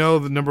 so we know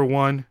the number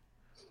 1,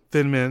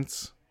 Thin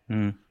Mints.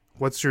 Mm.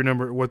 What's your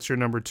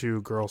number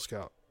 2 Girl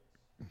Scout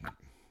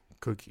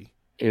cookie?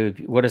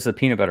 what is the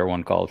peanut butter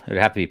one called? It would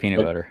have to be peanut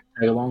What? butter.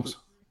 Tagalongs.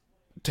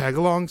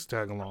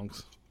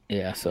 Tagalongs.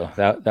 Yeah, so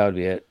that would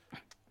be it.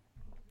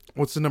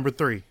 What's the number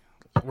 3?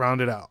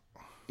 Round it out.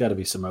 Got to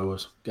be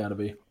Samoas. Got to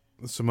be.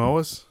 The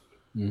Samoas.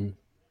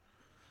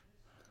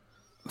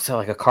 So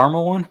like a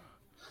caramel one?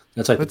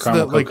 That's like That's the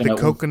caramel the coconut.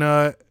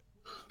 coconut.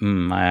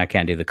 I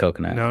can't do the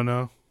coconut. No.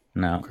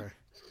 No. Okay.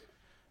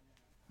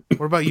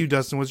 What about you,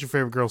 Dustin? What's your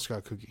favorite Girl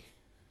Scout cookie?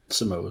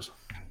 Samoas.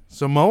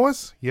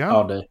 Samoas? Yeah.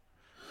 All day.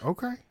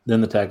 Okay.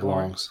 Then the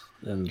Tagalongs.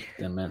 Then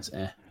mints.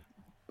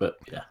 But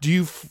yeah. Do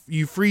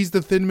you freeze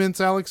the Thin Mints,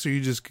 Alex, or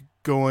you just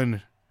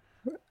going?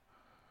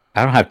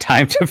 I don't have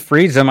time to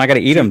freeze them. I got to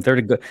eat them. They're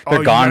you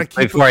gone gotta keep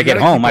before I get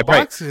gotta home. keep I a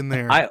probably box in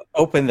there. I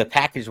open the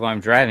package while I'm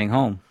driving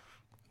home.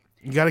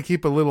 You got to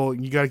keep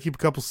a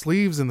couple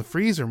sleeves in the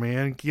freezer,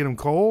 man. Get them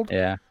cold.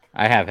 Yeah,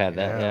 I have had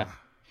that. Yeah. Yeah,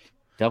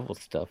 double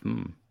stuff.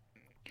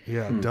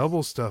 Yeah,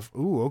 double stuff.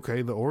 Ooh,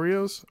 okay. The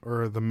Oreos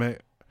or the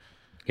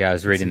Yeah, I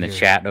was reading the here.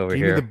 chat over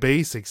Give me here. the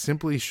basics.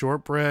 Simply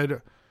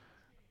shortbread.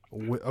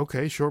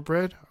 Okay,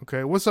 shortbread.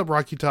 Okay, what's up,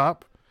 Rocky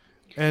Top?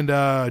 And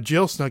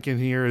Jill snuck in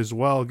here as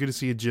well. Good to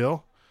see you,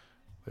 Jill.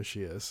 There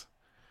she is.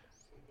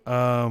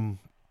 Looks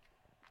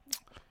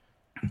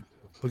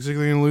like they're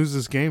gonna lose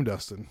this game,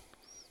 Dustin.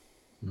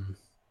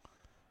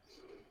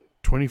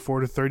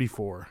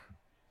 24-34.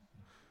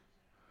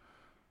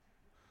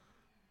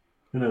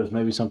 Who knows?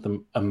 Maybe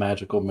a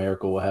magical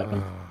miracle will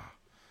happen.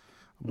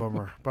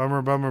 Bummer.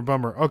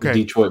 Okay.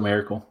 Detroit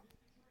Miracle.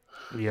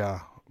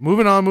 Yeah.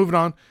 Moving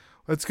on.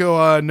 Let's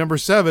go number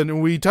 7.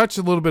 And we touched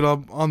a little bit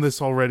on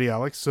this already,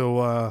 Alex.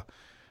 So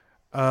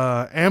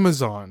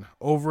Amazon,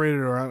 overrated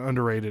or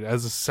underrated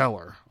as a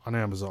seller on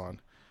Amazon,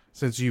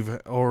 since you've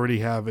already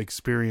have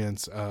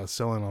experience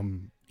selling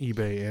on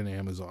eBay and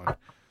Amazon.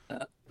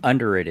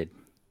 Underrated.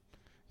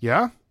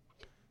 Yeah?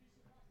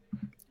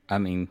 I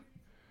mean,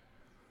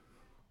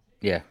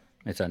 yeah,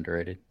 it's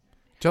underrated.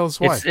 Tell us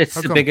why. It's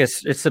How the come?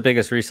 biggest. It's the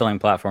biggest reselling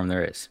platform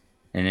there is.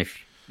 And if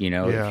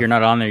Yeah. if you're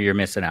not on there, you're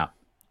missing out.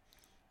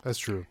 That's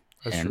true.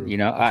 That's And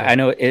true. I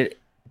know it.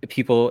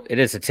 People, it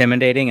is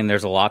intimidating, and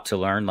there's a lot to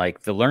learn.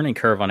 Like the learning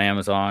curve on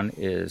Amazon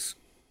it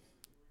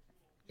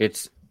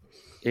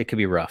could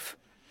be rough.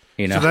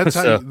 So that's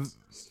how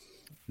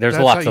there's a that's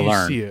lot how to you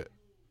learn. see it.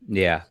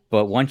 Yeah,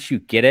 but once you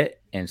get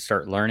it and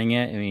start learning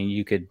it, I mean,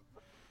 you could.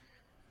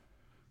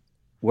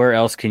 Where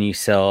else can you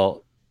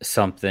sell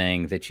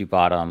something that you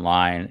bought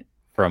online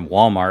from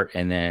Walmart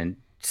and then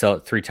sell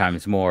it 3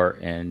 times more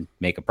and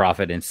make a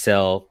profit and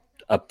sell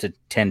up to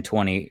 10,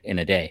 20 in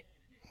a day,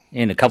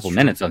 in a couple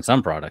minutes on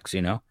some products,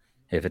 if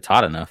it's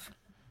hot enough.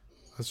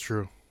 That's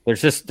true.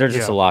 There's just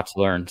a lot to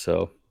learn.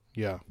 So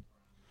Yeah.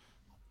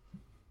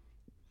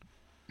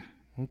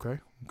 Okay.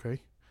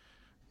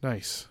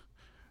 Nice.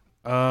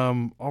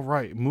 All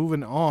right,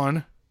 moving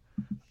on.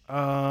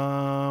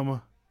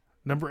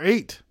 Number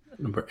 8.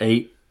 Number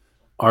 8,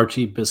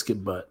 Archie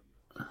Biscuit Butt.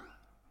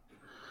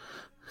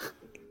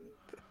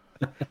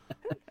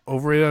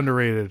 Overrated,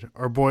 underrated.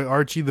 Our boy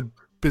Archie the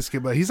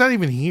Biscuit Butt. He's not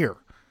even here.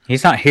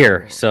 he's not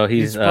here. So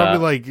He's probably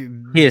like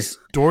he is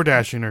door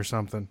dashing or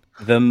something.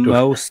 the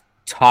most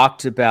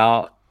talked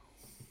about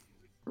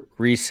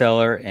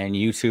reseller and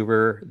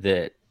YouTuber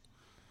that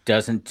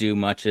doesn't do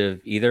much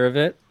of either of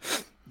it.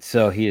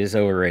 So he is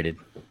overrated.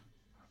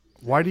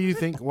 Why do you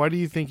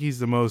think he's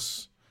the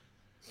most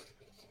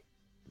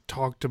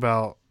talked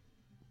about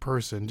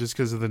person? Just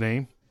because of the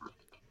name?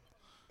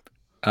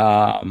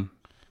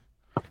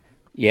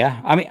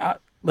 Yeah, I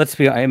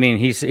mean,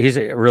 he's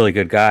a really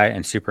good guy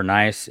and super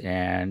nice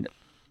and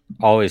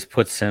always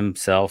puts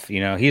himself,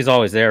 he's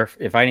always there.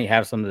 If I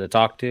have something to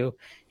talk to,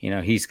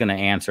 he's going to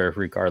answer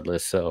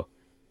regardless. So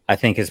I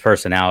think his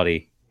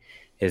personality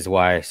is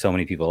why so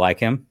many people like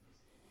him.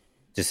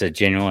 Just a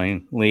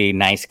genuinely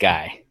nice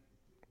guy.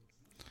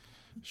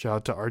 Shout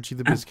out to Archie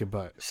the Biscuit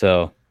Butt.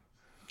 So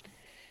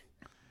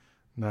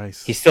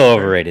Nice. he's still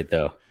overrated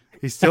though.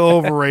 He's still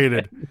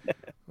overrated.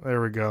 There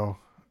we go.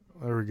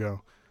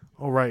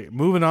 All right,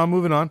 moving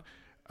on.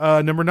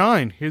 Number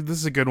 9. Here, this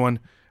is a good one.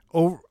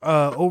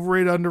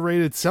 Overrated,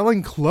 underrated.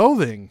 Selling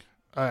clothing.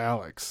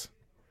 Alex,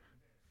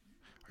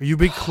 are you a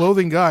big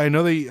clothing guy? I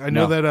know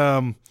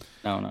that.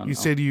 No. You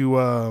said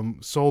you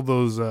sold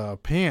those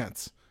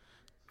pants.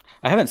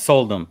 I haven't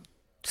sold them,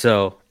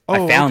 so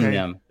I found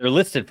them. They're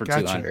listed for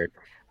Gotcha. $200.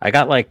 I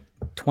got like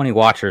 20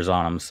 watchers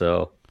on them,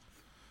 so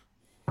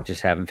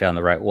just haven't found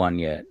the right one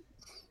yet.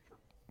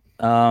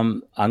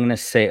 I'm gonna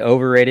say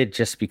overrated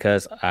just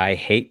because I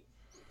hate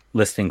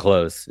listing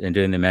clothes and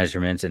doing the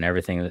measurements and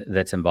everything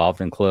that's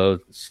involved in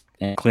clothes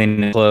and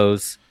cleaning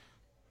clothes.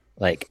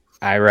 Like,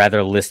 I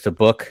rather list a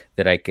book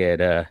that I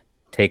could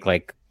take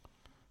like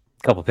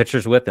a couple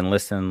pictures with and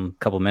list in a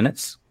couple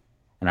minutes,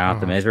 and I don't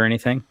have to measure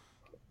anything.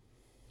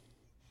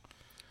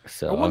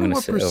 So I wonder I'm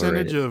what say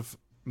percentage overrated. of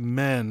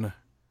men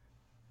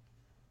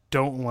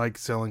don't like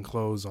selling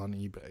clothes on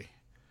eBay.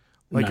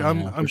 Like,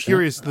 I'm 99%.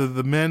 curious,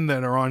 the men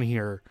that are on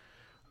here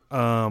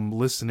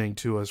listening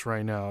to us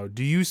right now,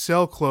 do you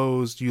sell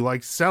clothes? Do you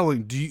like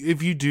selling?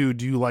 If you do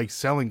you like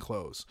selling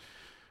clothes?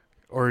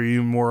 Or are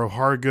you more of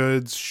hard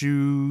goods,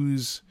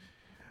 shoes,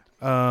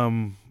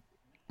 hats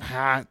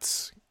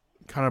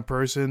kind of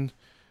person?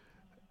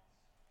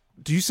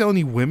 Do you sell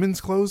any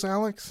women's clothes,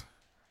 Alex?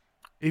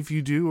 If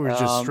you do, or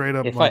just straight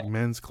up like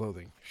men's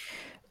clothing?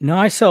 No,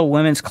 I sell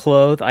women's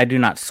clothes. I do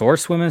not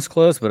source women's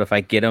clothes, but if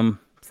I get them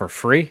for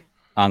free,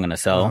 I'm going to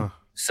sell them.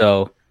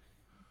 So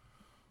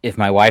if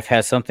my wife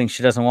has something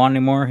she doesn't want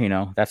anymore,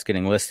 that's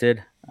getting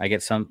listed. I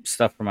get some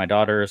stuff for my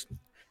daughters.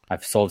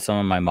 I've sold some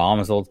of my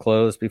mom's old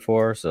clothes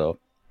before, so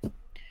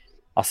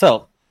I'll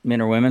sell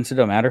men or women, so it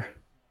don't matter.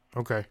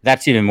 Okay.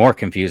 That's even more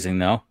confusing,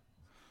 though.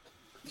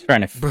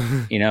 Trying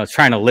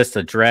to list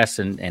a dress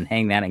and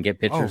hang that and get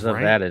pictures of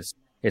that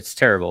it's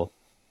terrible.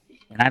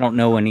 And I don't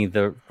know any of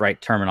the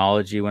right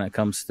terminology when it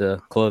comes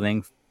to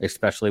clothing,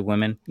 especially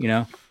women,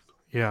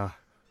 Yeah.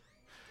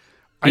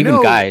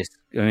 Even guys.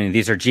 I mean,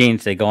 these are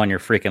jeans. They go on your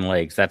freaking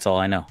legs. That's all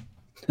I know.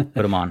 Put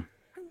them on.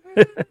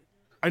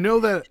 I know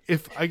that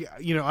if I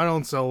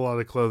don't sell a lot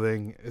of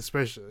clothing,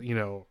 especially,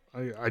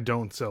 I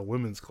don't sell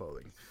women's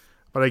clothing,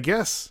 but I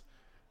guess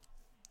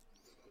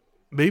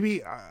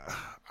maybe,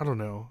 I don't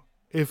know,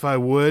 if I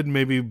would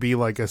maybe be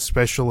like a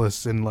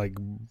specialist in like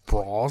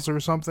bras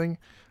or something.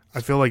 I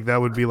feel like that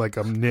would be like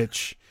a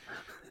niche.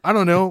 I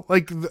don't know.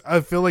 Like, I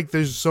feel like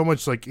there's so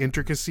much like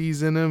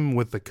intricacies in them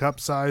with the cup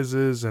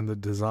sizes and the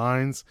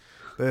designs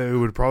that it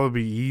would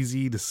probably be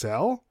easy to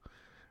sell.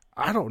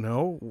 I don't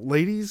know.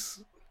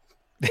 Ladies,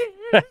 let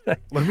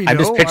me know. I'm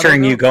just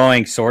picturing you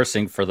going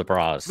sourcing for the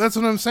bras. That's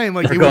what I'm saying.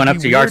 Like, Or going up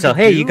to yard sale.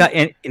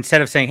 Hey,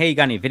 instead of saying, hey, you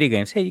got any video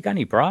games? Hey, you got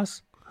any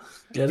bras?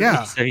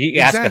 Yeah. So you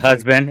ask a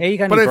husband, hey, you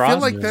got But any I bras?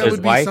 feel like that His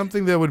would be wife.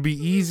 something that would be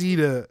easy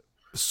to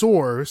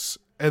source,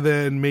 and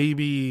then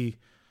maybe,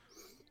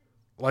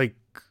 like,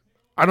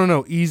 I don't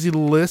know, easy to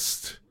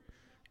list,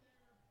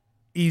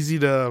 easy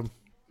to.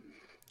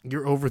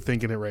 You're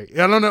overthinking it, right?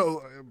 I don't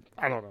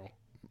know.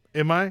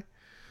 Am I?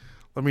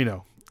 Let me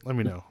know. let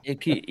me know. It'd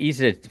be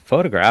easy to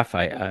photograph,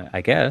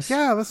 I guess.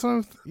 Yeah, that's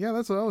what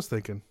I was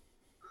thinking.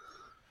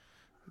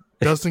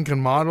 Dustin can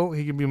model.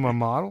 He can be my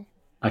model.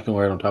 I can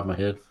wear it on top of my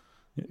head.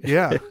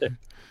 Yeah.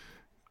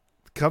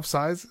 Cup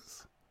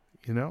sizes,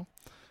 you know.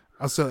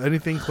 Also,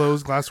 anything,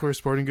 clothes, glassware,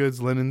 sporting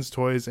goods, linens,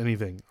 toys,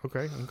 anything.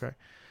 Okay.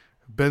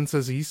 Ben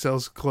says he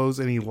sells clothes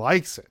and he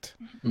likes it.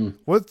 Mm.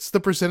 What's the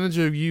percentage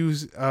of you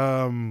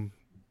selling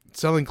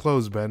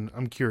clothes, Ben?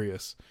 I'm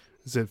curious.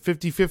 Is it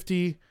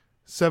 50-50,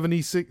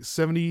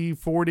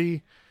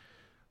 70-40?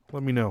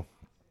 Let me know.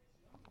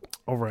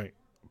 All right.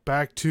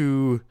 Back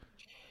to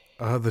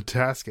the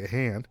task at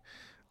hand.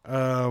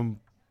 Number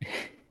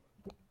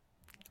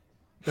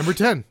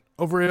 10.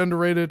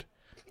 Overrated,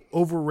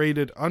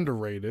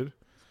 underrated.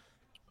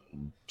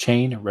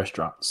 Chain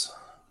restaurants.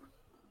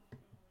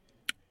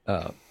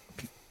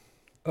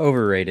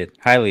 Overrated.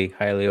 Highly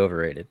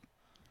overrated.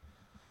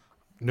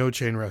 No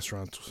chain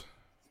restaurants.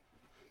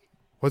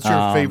 What's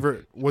your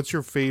favorite? What's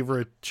your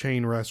favorite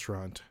chain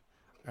restaurant,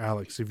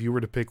 Alex? If you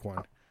were to pick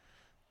one,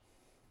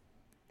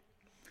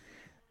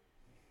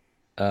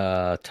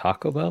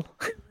 Taco Bell.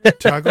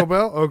 Taco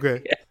Bell.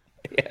 Okay.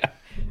 Yeah.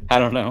 I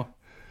don't know.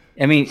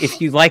 I mean,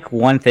 if you like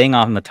one thing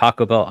on the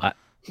Taco Bell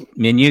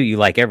menu, you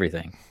like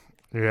everything.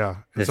 Yeah,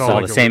 It's all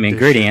like the a same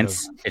rendition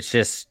ingredients. It's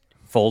just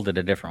folded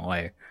a different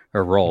way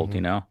or rolled.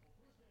 You know.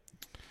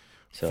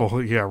 So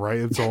yeah, right.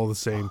 It's all the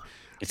same.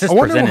 it's just I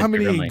wonder presented how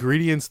many differently.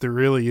 ingredients there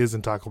really is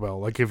in Taco Bell.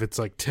 Like if it's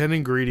like 10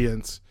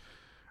 ingredients,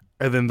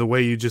 and then the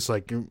way you just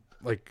like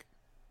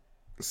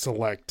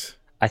select.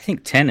 I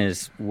think 10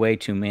 is way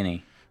too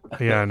many.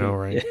 Yeah, I know,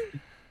 right?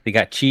 They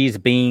got cheese,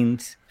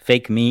 beans,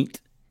 fake meat.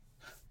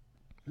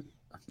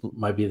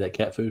 Might be that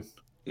cat food.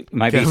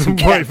 Might be Cat- some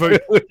might- cat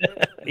food.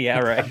 Yeah,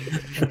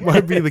 right.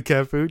 Might be the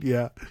cat food.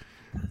 Yeah.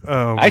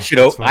 I should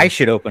that's funny. I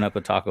should open up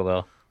a Taco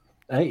Bell.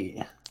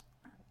 Hey,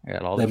 I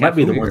got all they the might cat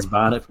be the food ones here.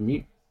 buying it from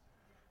you.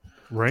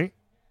 Right?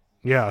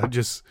 Yeah,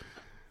 just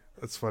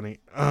that's funny.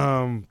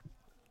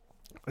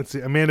 Let's see.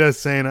 Amanda is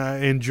saying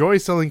I enjoy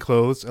selling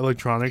clothes,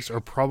 electronics are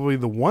probably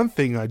the one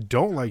thing I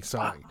don't like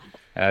selling.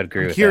 I would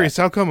agree I'm with curious,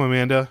 how come,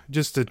 Amanda?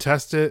 Just to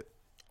test it,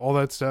 all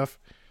that stuff.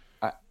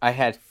 that. I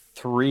had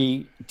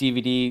 3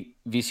 DVD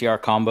VCR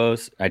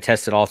combos. I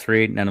tested all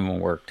 3. None of them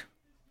worked.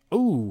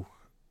 Ooh.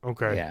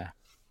 Okay. Yeah.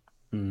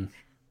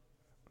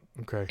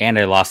 Okay. And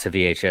I lost the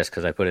VHS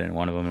because I put it in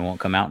one of them and it won't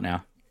come out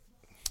now.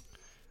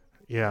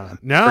 Yeah.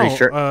 Now, Pretty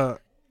sure-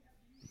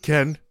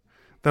 Ken,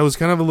 that was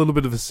kind of a little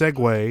bit of a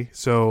segue.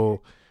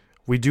 So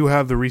we do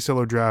have the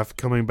reseller draft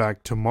coming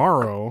back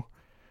tomorrow.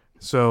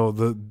 So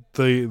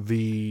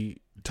the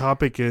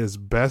topic is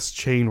best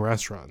chain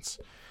restaurants.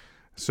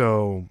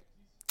 So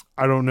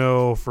I don't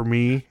know for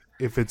me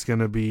if it's going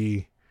to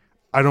be,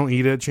 I don't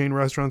eat at chain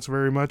restaurants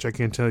very much. I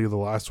can't tell you the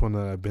last one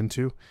that I've been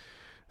to.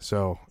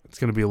 So it's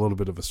going to be a little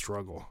bit of a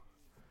struggle.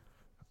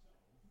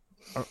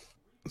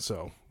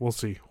 So we'll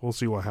see. We'll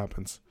see what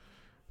happens.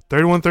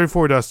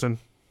 31-34, Dustin.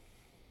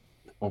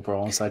 One for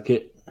all inside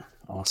kit.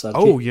 All inside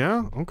Oh, kit.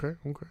 yeah? Okay.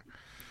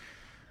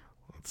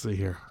 Let's see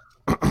here.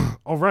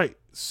 All right.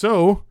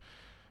 So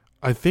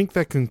I think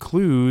that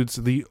concludes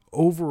the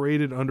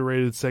overrated,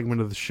 underrated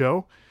segment of the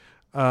show.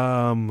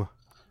 All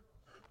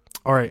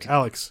right,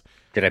 Alex.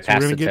 Did I So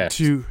pass we're the gonna get test?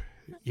 to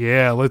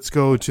let's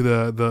go to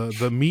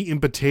the meat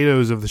and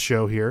potatoes of the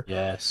show here.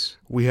 Yes.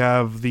 We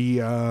have the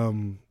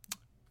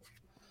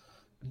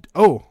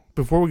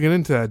before we get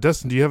into that,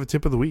 Dustin, do you have a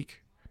tip of the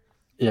week?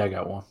 Yeah, I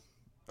got one.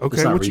 Okay,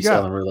 It's not what you got?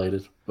 reselling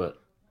related,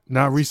 but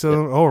Not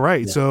reselling. All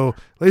right. Yeah. So,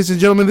 ladies and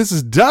gentlemen, this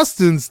is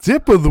Dustin's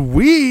tip of the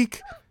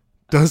week.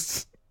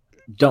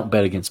 don't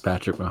bet against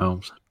Patrick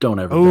Mahomes. Don't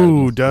ever bet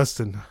Oh, against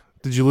Dustin.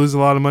 Did you lose a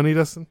lot of money,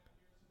 Dustin?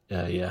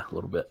 Yeah, a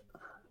little bit.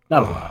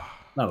 Not a lot.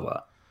 Not a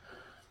lot.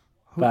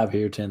 5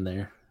 here, 10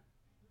 there.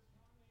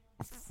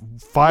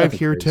 5 Nothing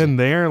here, crazy. 10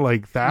 there,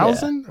 like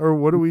 1,000? Or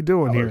what are we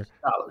doing here?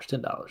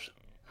 $10.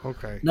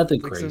 Okay.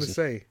 Nothing Fixing to crazy.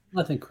 say.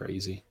 Nothing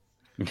crazy.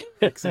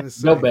 Fixing to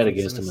say. Don't bet Fixing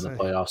against to them in the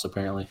say. playoffs,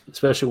 apparently,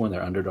 especially when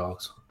they're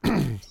underdogs.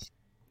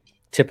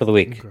 Tip of the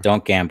week. Okay.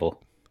 Don't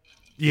gamble.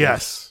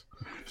 Yes.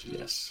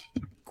 Yes.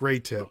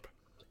 Great tip.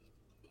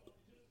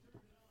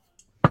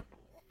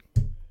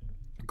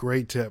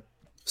 Great tip.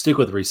 Stick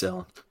with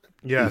reselling.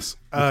 Yes.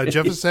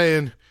 Jeff is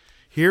saying,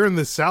 here in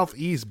the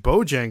Southeast,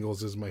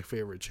 Bojangles is my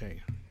favorite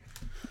chain.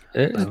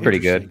 It's pretty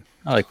good.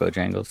 I like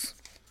Bojangles.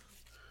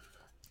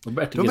 We're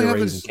about to Don't get they a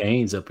have Raising this-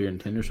 Cane's up here in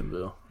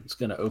Hendersonville. It's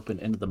going to open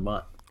end of the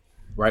month,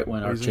 right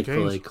when our Raising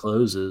Chick-fil-A Cane's?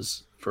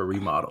 closes for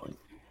remodeling.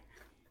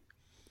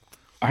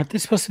 Aren't they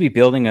supposed to be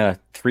building a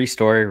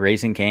 3-story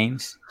Raising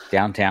Cane's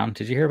downtown?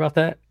 Did you hear about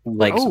that?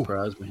 Like That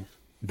surprised me.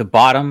 the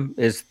bottom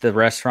is the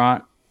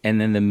restaurant,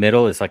 and then the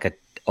middle is like a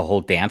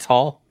whole dance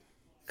hall.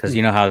 Because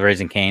you know how the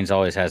Raising Cane's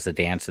always has the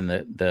dance and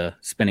the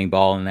spinning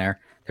ball in there.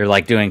 They're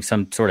like doing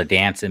some sort of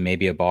dance and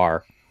maybe a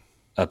bar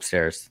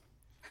upstairs.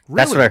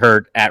 That's what I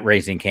heard at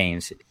Raising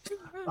Cane's.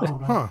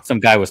 Huh. Some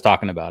guy was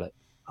talking about it.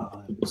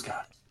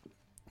 Scott.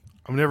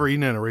 I've never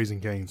eaten at a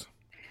Raising Cane's.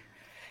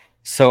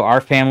 So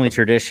our family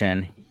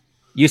tradition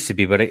used to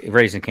be, but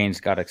Raising Cane's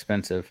got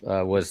expensive.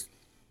 Was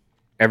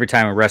every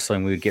time we're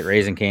wrestling, we would get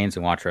Raising Cane's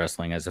and watch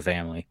wrestling as a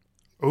family.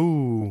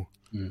 Ooh.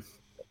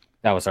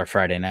 That was our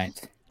Friday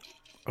nights.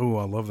 Oh,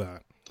 I love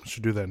that. I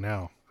should do that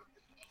now.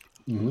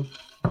 Mm-hmm.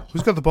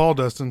 Who's got the ball,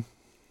 Dustin?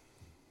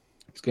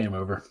 It's game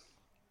over.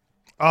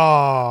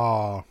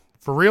 Oh,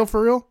 for real?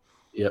 For real?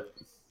 Yep.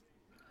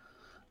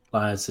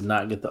 Lions did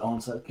not get the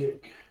onside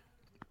kick.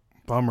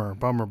 Bummer.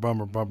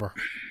 Fun.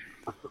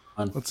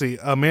 Let's see.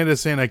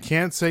 Amanda's saying, I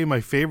can't say my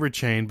favorite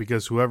chain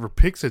because whoever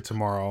picks it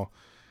tomorrow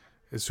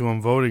is who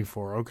I'm voting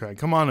for. Okay,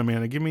 come on,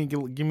 Amanda. Give me a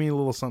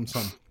little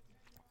something.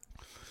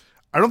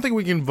 I don't think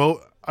we can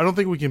vote. I don't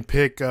think we can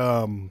pick,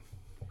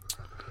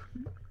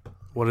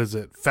 what is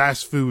it?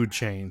 Fast food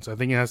chains. I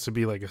think it has to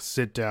be like a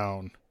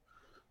sit-down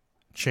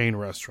chain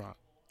restaurant.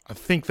 I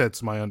think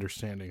that's my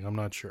understanding. I'm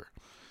not sure.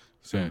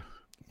 So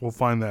we'll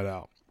find that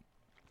out.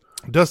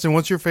 Dustin,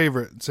 what's your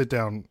favorite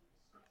sit-down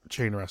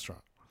chain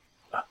restaurant?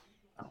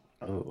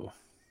 Oh.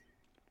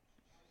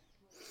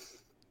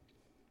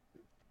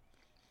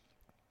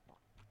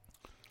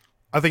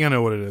 I think I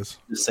know what it is.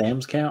 Does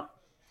Sam's count?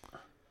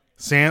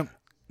 Sam?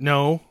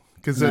 No,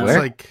 because it's Where?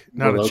 like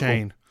not a Local?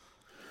 chain.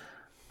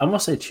 I'm going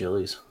to say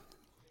Chili's.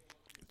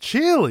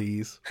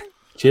 Chili's?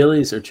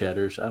 Chili's or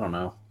Cheddar's. I don't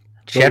know.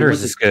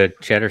 Cheddar's is good.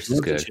 Cheddar's is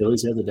Went to good.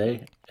 Chili's the other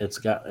day.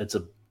 It's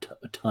a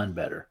ton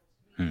better.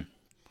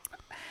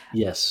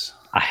 Yes.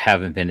 I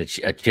haven't been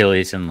to a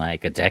Chili's in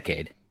like a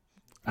decade.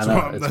 I know.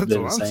 So It's that's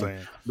been what the I'm same.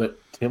 saying. But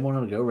Tim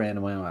wanted to go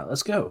randomly. I'm like,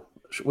 let's go.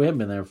 We haven't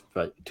been there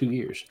for like 2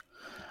 years.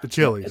 The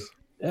Chili's.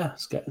 Yeah,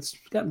 it's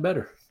gotten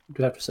better, I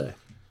do have to say.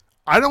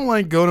 I don't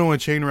like going to a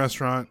chain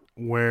restaurant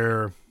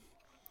where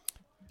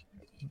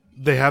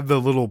they have the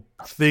little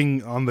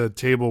thing on the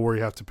table where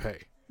you have to pay.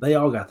 They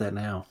all got that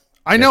now.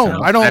 I know.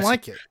 That's- I don't that's-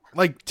 like it.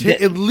 Like,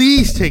 at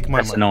least take my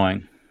That's money.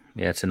 annoying.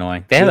 Yeah, it's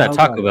annoying. They have Yeah, that I'll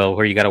Taco buy it. Bell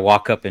where you got to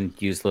walk up and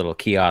use little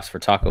kiosks for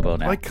Taco Bell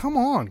now. Like, come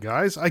on,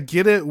 guys. I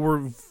get it.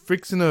 We're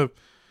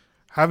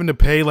having to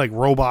pay like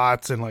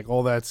robots and like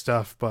all that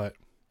stuff, but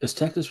Is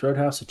Texas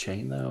Roadhouse a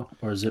chain though,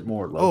 or is it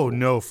more local? oh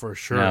no, for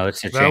sure. No,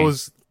 it's a that chain.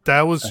 was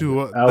who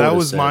I that would've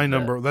was said my that.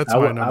 number. That's I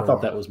my would- number. I thought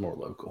one. that was more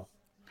local.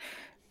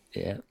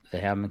 Yeah,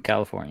 they have them in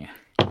California.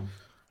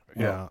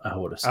 Yeah. I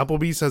would have said.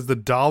 Applebee's has the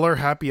 $1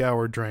 happy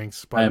hour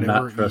drinks, but I am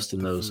never not eat trusting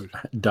the those food.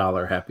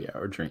 dollar happy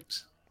hour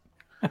drinks.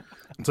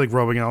 It's like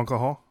rubbing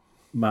alcohol,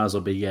 Might as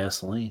well be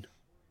gasoline.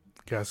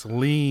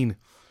 gasoline.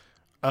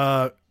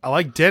 I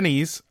like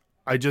Denny's.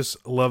 I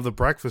just love the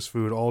breakfast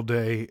food all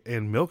day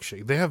and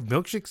milkshake. They have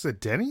milkshakes at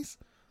Denny's?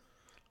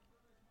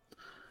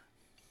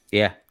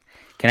 Yeah.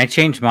 Can I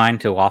change mine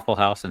to Waffle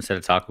House instead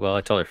of Taco Bell?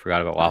 I totally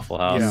forgot about Waffle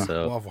House. Yeah,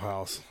 So Waffle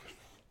House.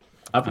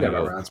 I forgot I'm about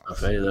gonna Ryan's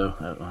Buffet though.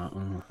 That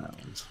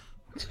one's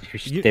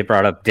they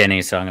brought up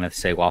Denny's, so I'm going to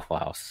say Waffle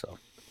House. So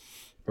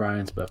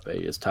Ryan's Buffet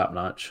is top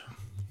notch.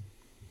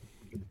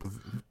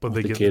 But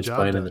they The get kids the job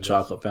playing in done. the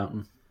chocolate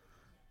fountain.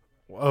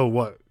 Oh,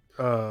 what?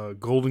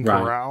 Golden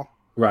Ryan. Corral?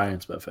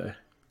 Ryan's Buffet.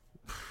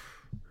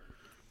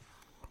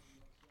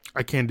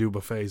 I can't do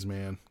buffets,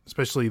 man.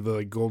 Especially the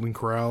like, Golden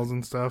Corrals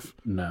and stuff.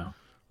 No.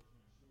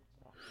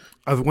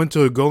 I went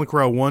to a Golden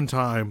Corral one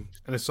time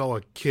and I saw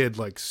a kid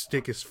like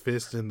stick his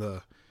fist in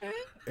the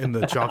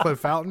chocolate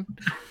fountain.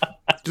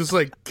 Just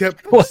like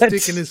kept What?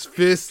 sticking his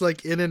fist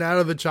like in and out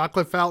of the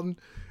chocolate fountain.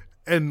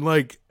 And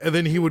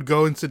then he would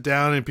go and sit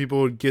down and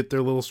people would get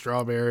their little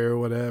strawberry or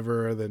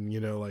whatever. And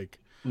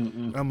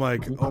then, I'm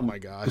like, oh my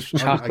gosh,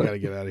 I gotta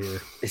get out of here.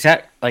 is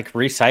that like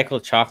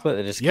recycled chocolate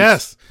that just keeps-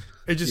 Yes.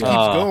 It just keeps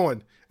Oh.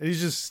 going. And he's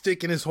just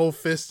sticking his whole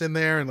fist in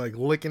there and like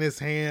licking his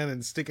hand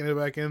and sticking it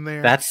back in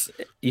there.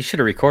 You should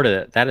have recorded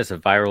it. That is a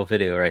viral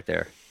video right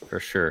there for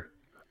sure.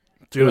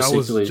 Dude, I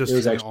was secretly- just it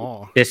was in actually-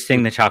 awe.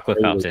 Fisting the chocolate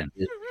fountain.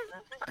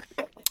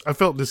 I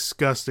felt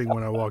disgusting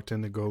when I walked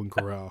into Golden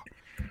Corral.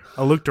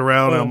 I looked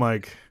around and I'm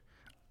like,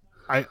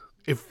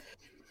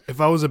 if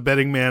I was a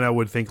betting man, I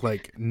would think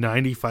like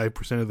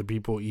 95% of the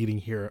people eating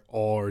here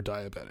all are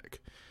diabetic.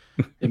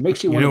 It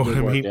makes you You know want to what I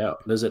go work mean?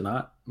 out, does it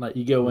not? Like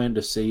you go in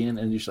to see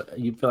and you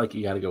feel like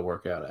you got to go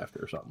work out after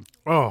or something.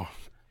 Oh,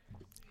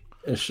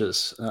 It's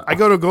just I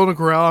go to Golden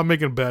Corral, I'm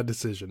making a bad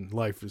decision.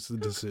 Life is the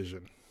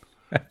decision.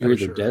 you're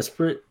either sure.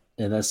 desperate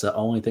and that's the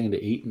only thing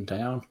to eat in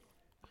town,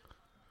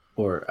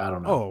 or I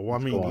don't know. Oh, well, I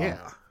what's mean, going on.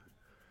 yeah.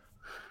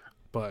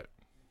 But,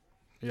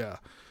 yeah.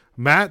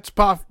 Matt's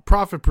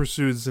Profit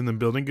Pursuits in the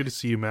building. Good to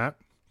see you, Matt.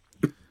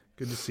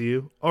 Good to see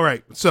you. All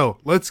right, so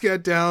let's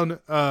get down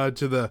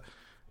to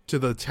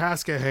the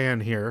task at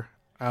hand here,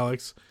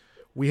 Alex.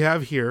 We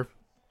have here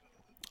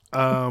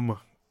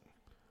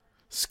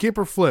skip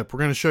or flip. We're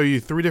going to show you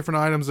 3 different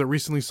items that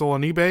recently sold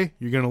on eBay.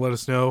 You're going to let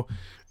us know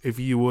if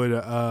you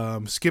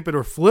would skip it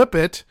or flip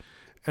it,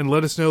 and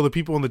let us know the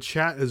people in the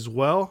chat as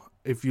well.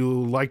 If you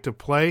like to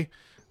play,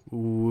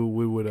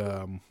 we would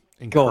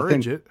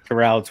encourage it.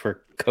 Corrals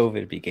where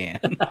COVID began.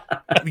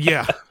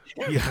 Yeah.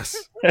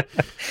 Yes. That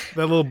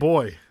little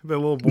boy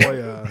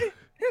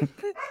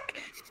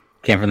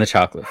Came from the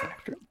chocolate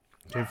factory.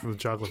 came from the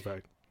chocolate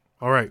factory.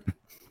 All right.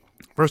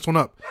 First one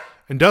up.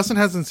 And Dustin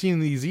hasn't seen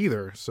these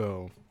either,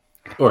 so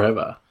Or have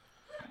I?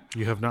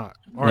 You have not.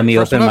 All Let right, me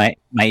first open one up,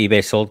 my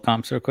eBay sold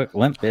comps real quick.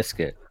 Limp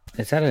Bizkit.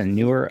 Is that a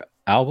newer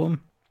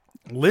album?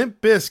 Limp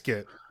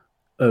Bizkit.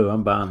 Oh,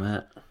 I'm buying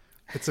that.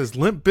 It says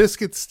Limp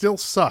Bizkit still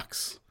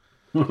sucks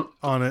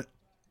on it.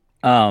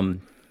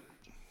 Um,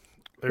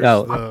 There's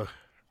Oh,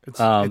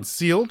 it's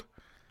sealed.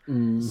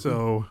 Mhm.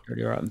 So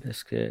Dirty Rotten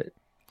Biscuit.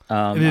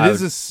 and it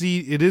is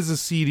a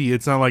CD.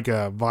 It's not like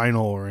a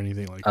vinyl or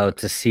anything like that. Oh,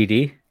 it's a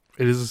CD.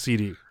 It is a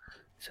CD.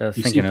 So I was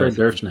You see thinking Fred of,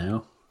 Durst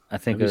now? I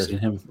think Have it you was, seen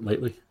him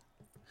lately?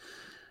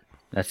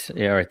 that's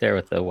right there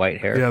with the white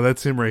hair. Yeah,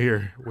 that's him right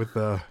here with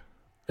the.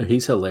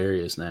 He's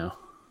hilarious now.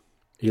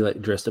 He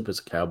like dressed up as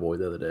a cowboy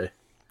the other day,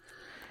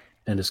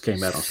 and just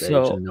came out on stage,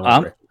 So, and no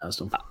one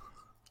recognized him.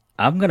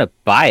 I'm gonna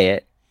buy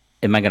it.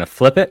 Am I gonna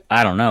flip it?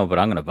 I don't know, but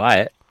I'm gonna buy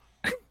it.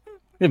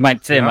 It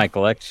might stay in my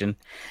collection.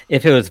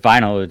 If it was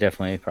vinyl, it would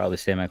definitely probably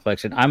stay in my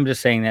collection. I'm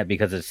just saying that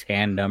because it's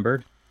hand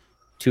numbered,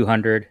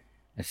 200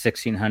 and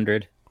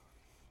 1600.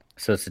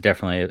 So it's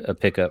definitely a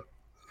pickup.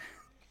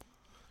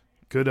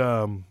 Good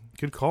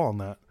call on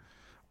that.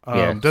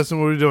 Yeah. Dustin,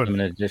 what are we doing?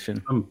 Limited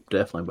edition. I'm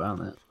definitely buying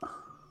that.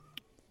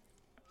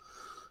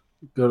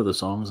 Go to the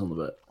songs on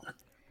the back.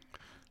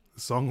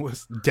 Song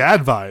list.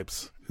 Dad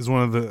Vibes is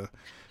one of the.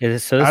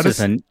 So this is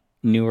a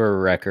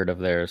newer record of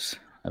theirs,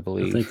 I I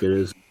believe. think it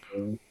is.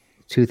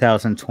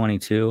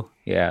 2022.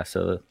 Yeah.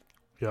 So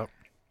Yep.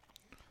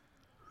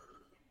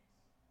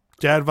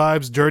 Dad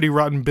Vibes, Dirty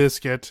Rotten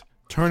Biscuit,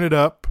 Turn It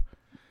Up,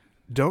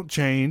 Don't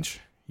Change,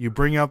 You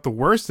Bring Out the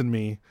Worst in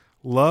Me,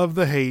 Love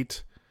the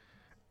Hate,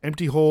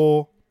 Empty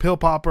Hole, Pill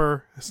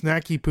Popper,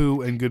 Snacky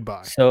Poo, and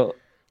Goodbye. So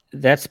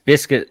that's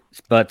Biscuit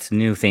Butt's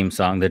new theme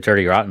song, the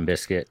Dirty Rotten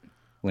Biscuit,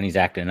 when he's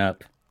acting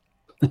up.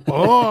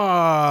 Oh,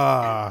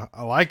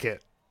 I like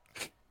it.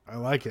 I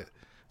like it.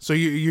 So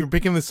you're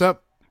picking this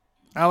up,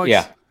 Alex?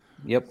 Yeah.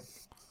 Yep.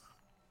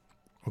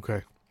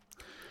 Okay.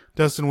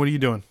 Dustin, what are you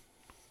doing?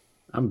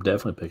 I'm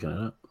definitely picking it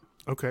up.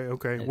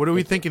 Okay. What are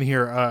we thinking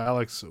here,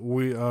 Alex? Are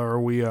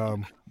we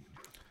The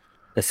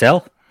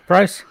sell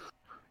price?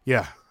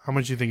 yeah. How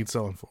much do you think it's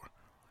selling for?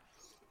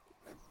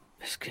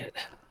 Biscuit.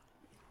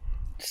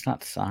 It's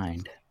not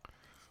signed.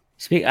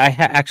 I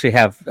actually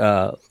have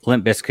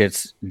Limp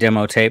Bizkit's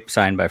demo tape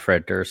signed by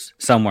Fred Durst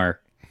somewhere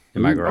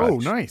in my garage. Oh,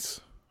 nice.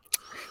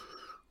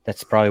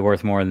 That's probably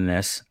worth more than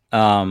this.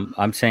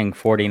 I'm saying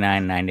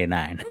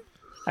 $49.99.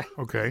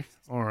 Okay.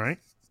 All right.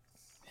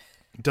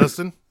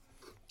 Dustin?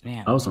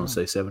 Man, I was going to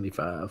say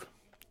 75.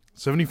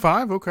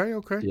 75? Okay.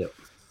 Yep.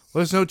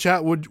 Let us know,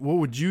 chat. What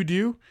would you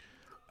do?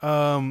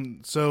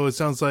 So it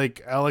sounds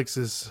like Alex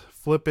is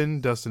flipping.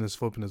 Dustin is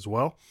flipping as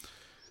well.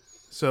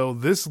 So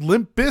this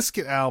Limp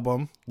Bizkit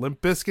album,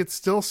 Limp Bizkit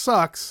Still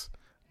Sucks,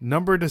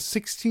 numbered to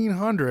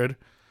 1,600,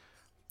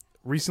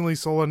 recently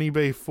sold on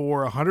eBay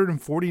for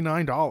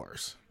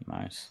 $149.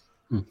 nice.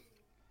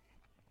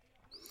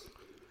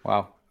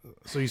 Wow.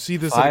 So you see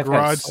this at a 5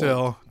 garage has sold.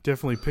 sale,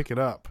 definitely pick it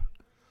up.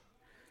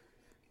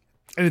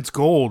 And it's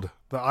gold.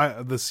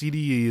 The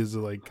CD is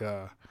like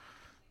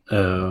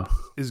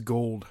is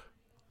gold.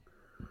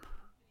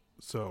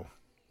 So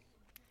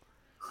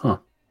Huh.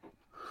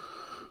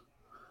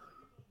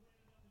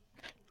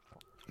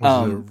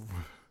 was it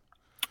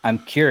I'm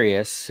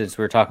curious, since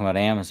we're talking about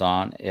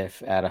Amazon,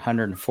 if at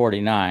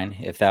 149,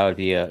 if that would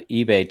be a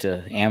eBay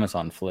to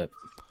Amazon flip.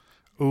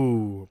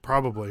 ooh,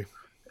 probably.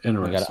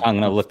 Interesting. I'm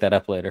gonna look that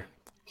up later.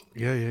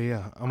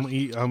 Yeah.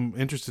 I'm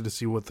interested to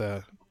see what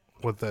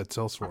that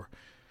sells for.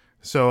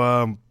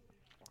 So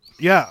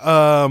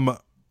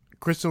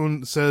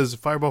Kristen says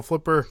Fireball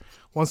Flipper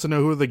wants to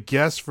know who are the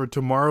guests for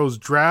tomorrow's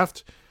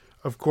draft.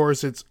 Of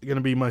course, it's going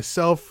to be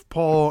myself,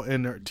 Paul,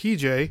 and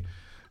TJ,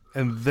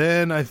 and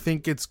then I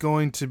think it's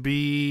going to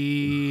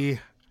be.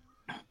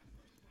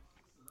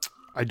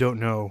 I don't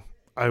know.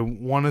 I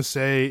want to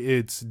say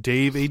it's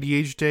Dave,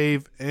 ADH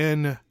Dave,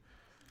 and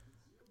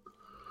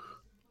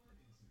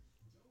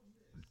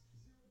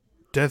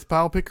Death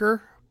Pile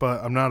Picker,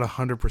 but I'm not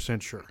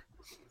 100% sure.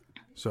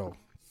 So,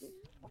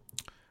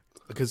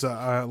 because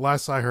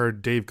last I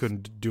heard, Dave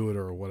couldn't do it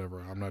or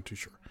whatever. I'm not too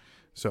sure.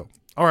 So,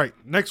 all right,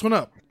 next one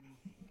up.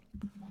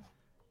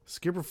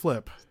 Skip or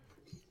flip.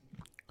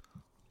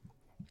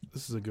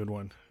 This is a good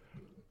one.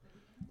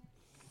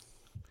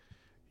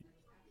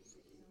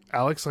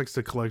 Alex likes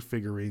to collect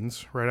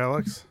figurines, right,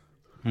 Alex?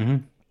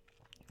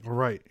 Mm-hmm. All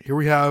right, here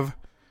we have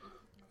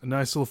a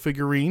nice little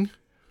figurine.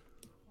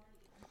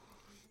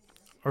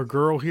 Our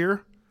girl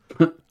here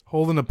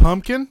holding a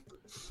pumpkin.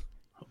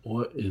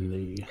 What in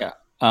the... Yeah.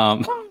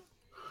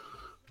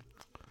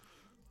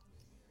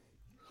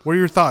 What are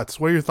your thoughts?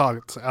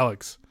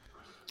 Alex?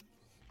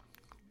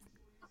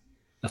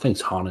 I think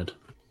it's haunted.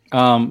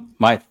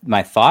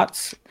 My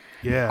thoughts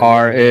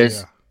Yeah.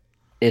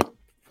 it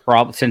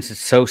probably, since it's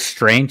so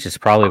strange, it's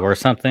probably worth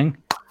something.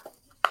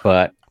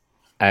 But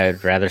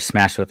I'd rather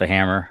smash it with a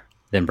hammer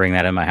than bring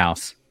that in my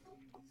house.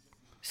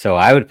 So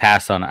I would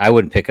pass on. I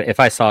wouldn't pick it if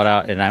I saw it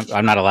out, and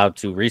I'm not allowed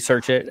to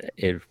research it.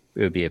 It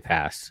would be a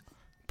pass.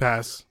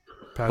 Pass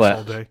But-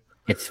 all day.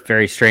 It's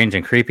very strange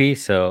and creepy,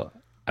 so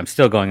I'm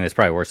still going. It's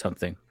probably worth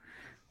something,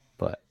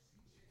 but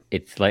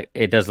it's like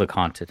it does look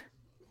haunted.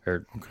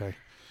 Or Okay.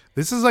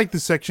 This is like the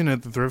section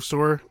at the thrift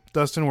store,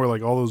 Dustin, where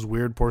like all those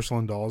weird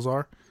porcelain dolls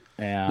are.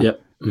 yeah,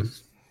 Yep.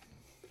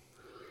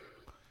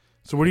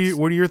 So what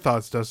are your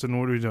thoughts, Dustin?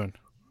 What are we doing?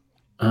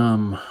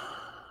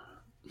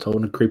 It's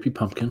holding a creepy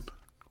pumpkin.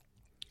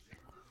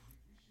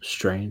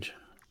 Strange.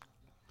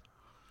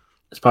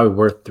 It's probably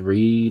worth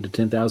 $3,000 to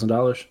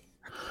 $10,000.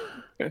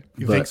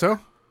 You think so?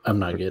 I'm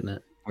not getting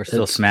it. we're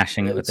still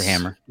smashing it with the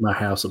hammer. My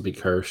house will be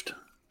cursed.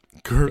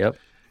 Yep.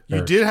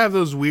 You did have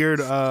those weird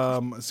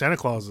Santa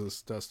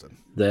Clauses, Dustin.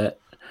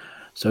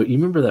 So you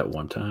remember that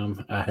one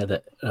time I had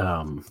that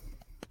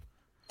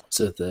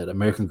that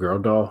American Girl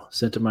doll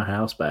sent to my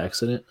house by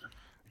accident?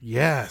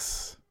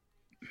 Yes.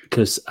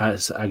 Because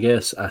I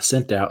guess I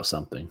sent out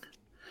something,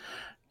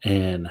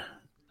 and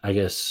I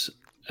guess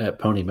at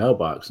Pony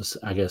Mailbox,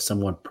 I guess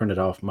someone printed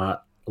off my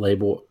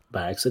label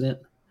by accident,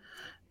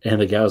 and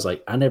the guy was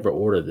like, "I never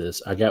ordered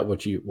this. I got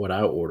what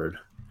I ordered.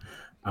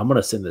 I'm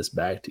gonna send this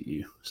back to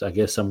you." So I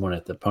guess someone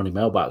at the Pony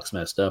Mailbox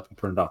messed up and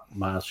printed off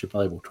my ship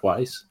label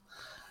twice.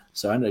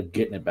 So I ended up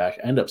getting it back.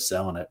 I ended up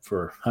selling it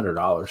for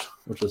 $100,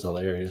 which was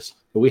hilarious.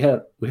 But we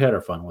had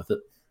our fun with it.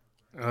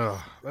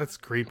 Oh, that's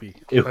creepy.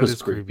 It That was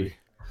is creepy.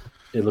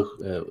 It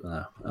looked.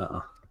 I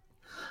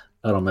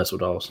don't mess with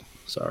dolls.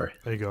 Sorry.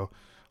 There you go.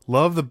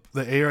 Love the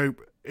AI.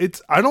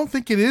 I don't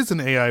think it is an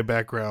AI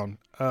background.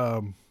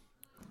 It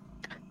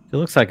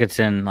looks like it's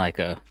in like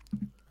in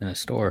a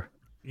store.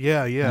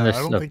 Yeah. There's I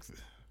don't think.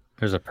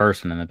 There's a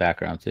person in the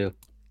background too.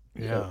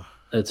 Yeah.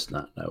 It's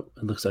not. No,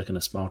 it looks like in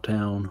a small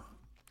town.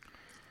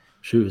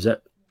 Shoot, is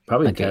that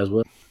probably in Okay.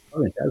 Caswell?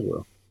 Probably in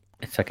Caswell.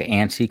 It's like an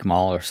antique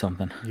mall or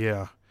something.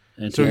 Yeah.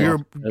 And So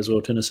you're-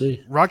 Caswell,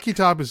 Tennessee. Rocky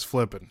Top is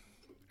flipping,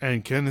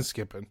 and Ken is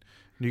skipping.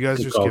 You guys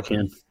Good are call,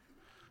 skipping. Ken.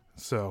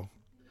 So,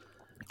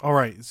 all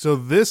right. So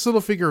this little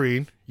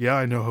figurine, yeah,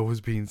 I know I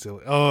was being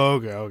silly. Oh,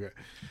 okay.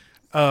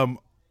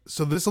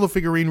 So this little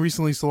figurine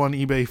recently sold on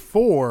eBay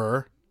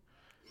for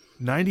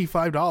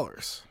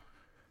 $95.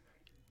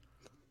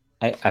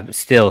 I'm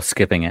still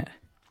skipping it.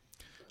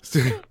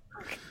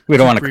 We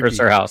don't want to curse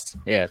creepy. our house.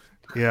 Yeah.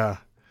 Yeah,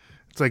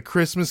 it's like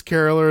Christmas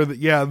Caroler.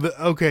 Yeah.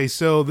 Okay.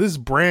 So this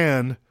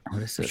brand,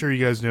 What is I'm it? sure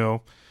you guys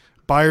know,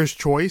 Buyer's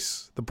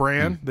Choice, the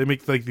brand. They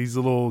make like these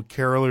little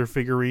Caroler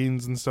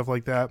figurines and stuff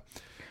like that.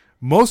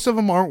 Most of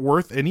them aren't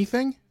worth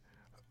anything,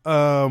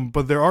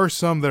 but there are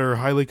some that are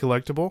highly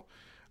collectible.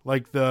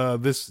 Like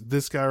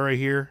this guy right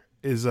here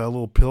is a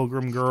little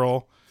Pilgrim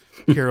Girl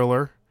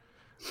Caroler,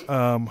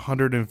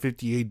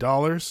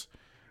 $158.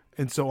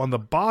 And so on the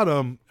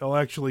bottom, it'll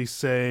actually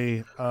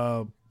say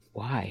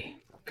Why?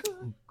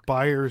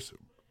 Buyer's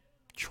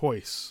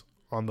Choice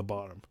on the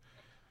bottom.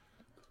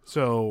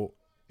 So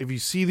if you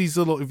see these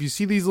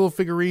little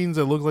figurines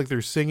that look like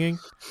they're singing,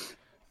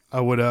 I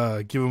would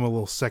give them a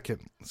little second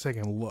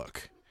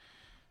look.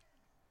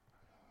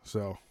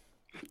 So,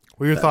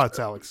 what are your thoughts,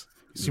 Alex?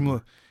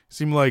 You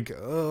seem like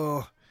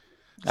still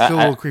a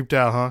little creeped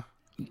out, huh?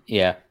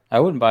 Yeah, I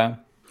wouldn't buy them,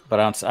 but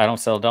I don't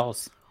sell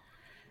dolls.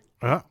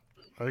 Yeah,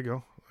 there you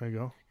go.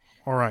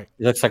 All right.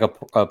 It looks like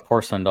a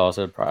porcelain doll,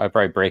 so I'd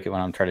probably break it when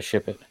I'm trying to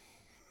ship it.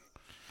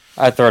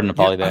 I'd throw it in a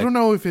poly I bag. don't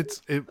know if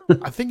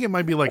I think it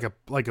might be like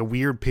a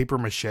weird paper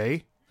mache,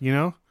 you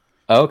know?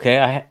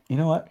 Okay, you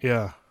know what?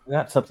 Yeah. I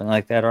got something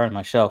like that on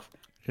my shelf.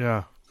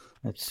 Yeah.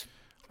 It's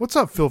What's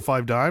up, Phil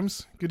Five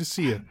Dimes? Good to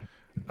see you.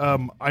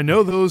 I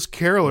know those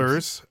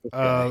carolers.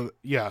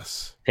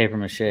 Yes, paper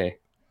mache.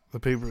 the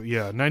paper.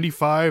 Yeah,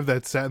 95.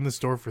 That sat in the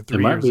store for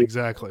 3 might years be.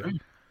 exactly.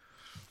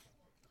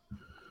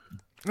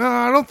 No,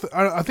 I don't.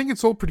 I think it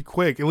sold pretty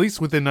quick, at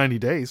least within 90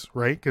 days,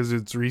 right? Because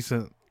it's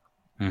recent.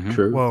 Mhm.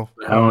 True. Well,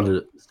 How long did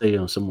it stay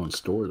on someone's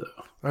store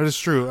though? that is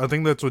true. I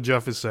think that's what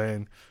Jeff is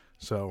saying.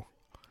 So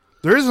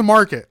there is a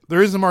market.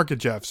 There is a market,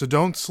 Jeff. So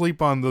don't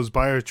sleep on those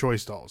buyer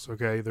choice dolls.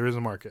 Okay, there is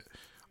a market.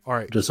 All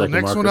right. Just so like the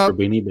next market one up.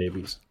 for Beanie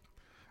Babies.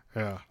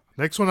 Yeah.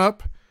 Next one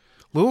up.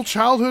 Little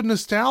childhood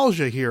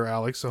nostalgia here,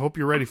 Alex. I hope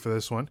you're ready for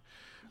this one.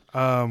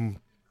 Let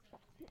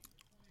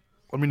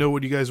me know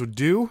what you guys would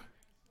do.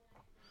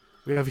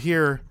 We have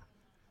here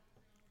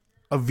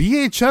a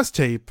VHS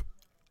tape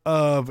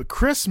of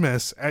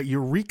Christmas at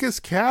Eureka's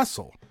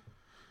Castle.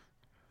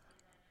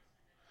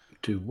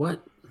 To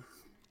what?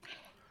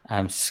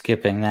 I'm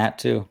skipping that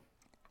too.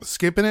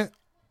 Skipping it.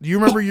 Do you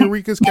remember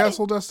Eureka's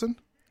Castle, Dustin?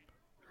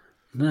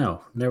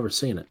 No, never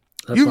seen it.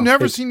 That's You've why I'm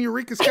never pick- seen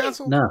Eureka's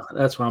Castle? No,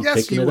 that's why I'm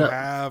Yes, picking you it up.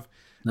 have.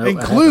 No, I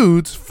haven't.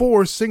 Includes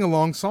 4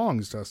 sing-along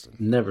songs, Dustin.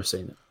 Never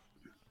seen it.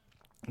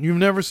 You've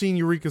never seen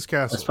Eureka's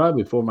That's Castle.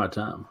 probably before my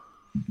time.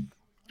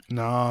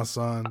 Nah,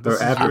 son. This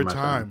is after your my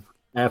time.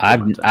 After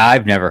my time.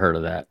 I've never heard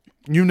of that.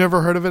 You've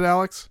never heard of it,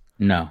 Alex?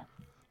 No,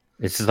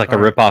 this is like All a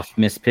right. rip-off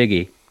Miss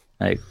Piggy.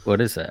 Like, what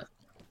is that?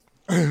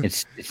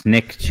 It's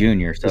Nick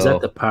Jr. So Is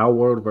that the Power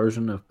World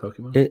version of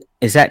Pokemon?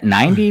 is that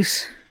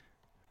 90s?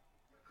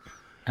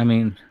 I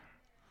mean,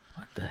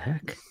 what the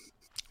heck?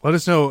 Let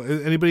us know.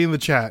 Anybody in the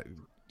chat?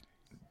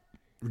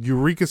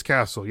 Eureka's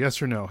Castle,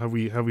 yes or no? Have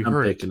we I'm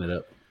heard it? picking it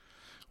up.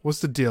 What's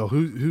the deal?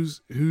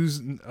 Who's?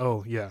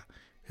 Oh yeah,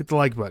 hit the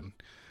like button.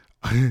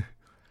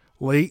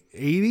 Late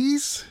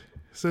 80s.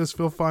 says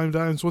Phil Five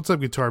Dimes. What's up,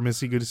 Guitar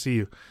Missy? Good to see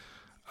you.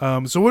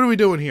 So what are we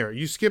doing here?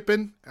 You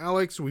skipping,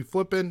 Alex? Are we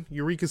flipping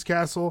Eureka's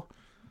Castle?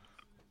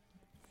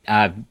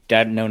 I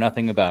know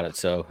nothing about it,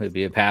 so it'd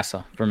be a pass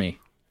for me.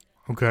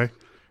 Okay.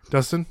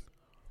 Dustin?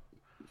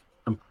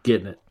 I'm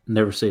getting it.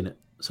 Never seen it,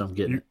 so I'm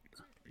getting it.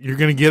 You're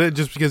going to get it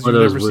just because One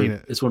you've of those never weird- seen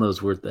it? It's one of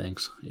those weird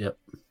things. Yep.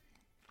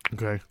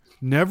 Okay.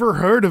 Never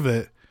heard of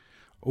it.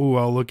 Oh,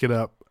 I'll look it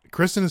up.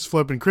 Kristen is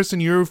flipping.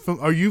 Kristen,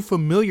 are you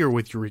familiar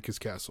with Eureka's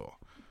Castle?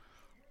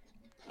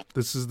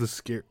 This is the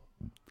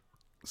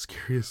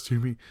scariest to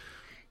me.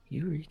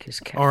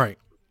 Eureka's Castle. All right.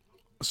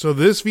 So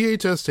this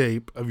VHS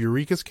tape of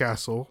Eureka's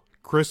Castle,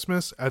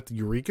 Christmas at the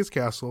Eureka's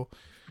Castle,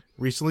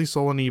 recently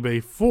sold on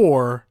eBay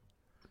for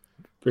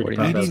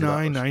 $89.95.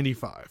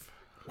 $89.95.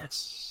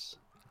 Yes.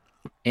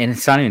 And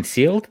it's not even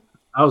sealed?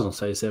 I was gonna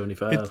say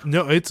 75.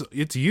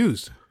 It's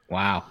used.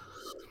 Wow.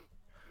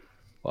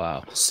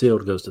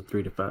 Sealed goes to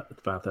 $3,000 to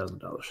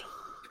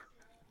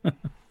 $5,000.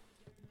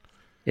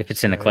 If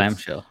it's in a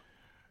clamshell.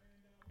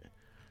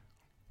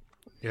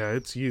 Yeah,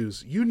 it's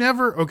used.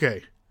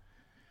 Okay.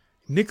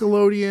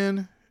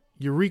 Nickelodeon,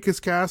 Eureka's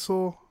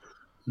Castle.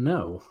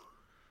 No.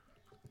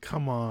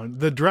 Come on.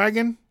 The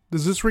Dragon?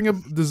 Does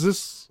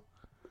this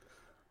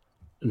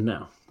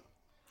No.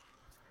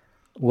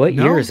 What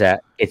No? year is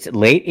that? It's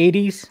late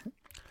 80s?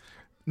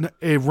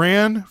 it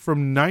ran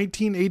from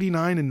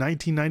 1989 and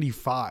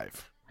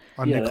 1995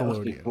 on Yeah, that was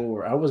Nickelodeon.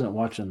 before. I wasn't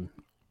watching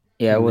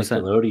Yeah, it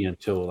wasn't. Nickelodeon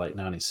until like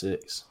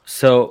 96.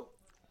 So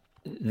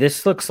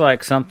this looks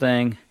like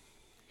something.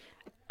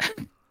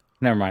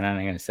 Never mind. I'm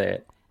not going to say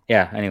it.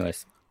 Yeah.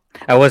 Anyways,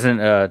 I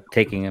wasn't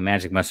taking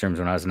magic mushrooms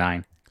when I was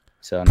 9,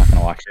 so I'm not going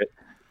to watch it.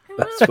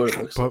 That's what it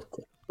looks But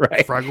like.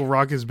 Right. Fraggle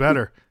Rock is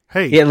better.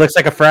 Hey, Yeah, it looks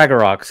like a Fraggle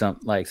Rock,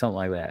 something like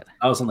that.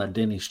 I was on that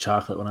Denny's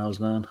chocolate when I was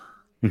 9.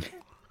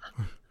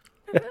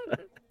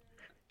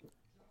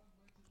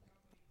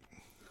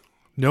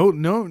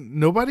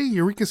 nobody?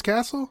 Eureka's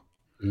Castle?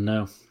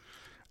 No.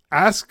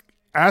 Ask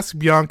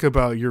Bianca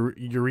about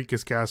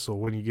Eureka's Castle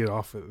when you get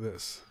off of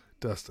this,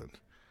 Dustin.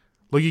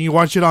 Look, you can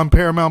watch it on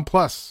Paramount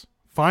Plus.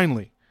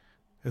 Finally,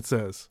 it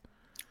says.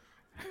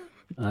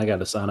 I got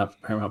to sign up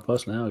for Paramount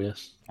Plus now, I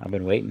guess. I've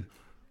been waiting.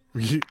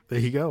 There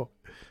you go.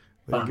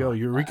 There you go. I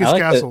Eureka's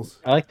like Castles.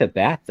 I like the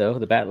bat though.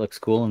 The bat looks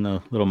cool, and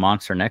the little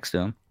monster next to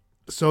him.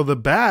 So the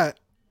bat,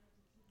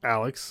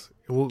 Alex,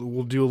 we'll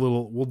do a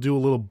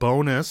little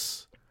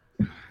bonus.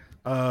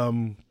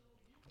 Little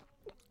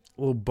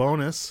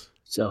bonus.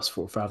 Sells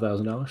for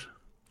 $5,000.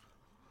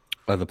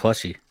 Oh, the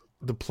plushie.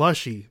 The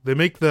plushie. They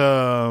make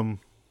the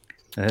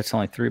That's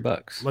only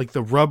 $3. like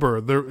the rubber.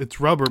 It's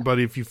rubber, but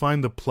if you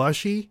find the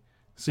plushie,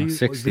 see like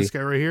 60. this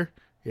guy right here?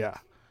 Yeah.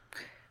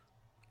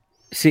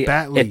 See,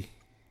 Batley.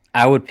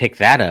 I would pick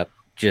that up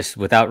just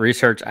without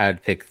research. I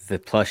would pick the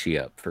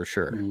plushie up for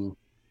sure.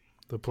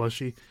 The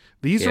plushie.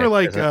 These Yeah, are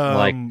like 'cause I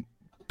like-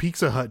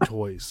 Pizza Hut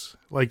toys.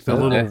 Like the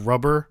Okay. little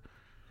rubber.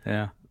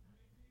 Yeah.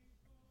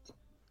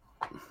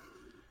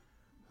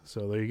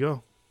 So there you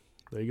go.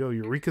 There you go.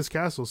 Eureka's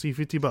Castle. See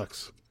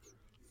 $50.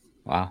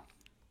 Wow.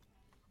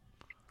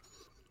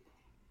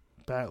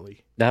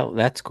 Batley.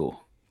 That's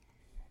cool.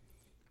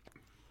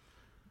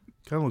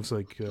 Kind of looks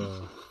like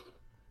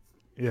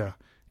yeah.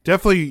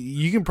 Definitely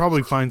you can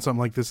probably find something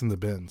like this in the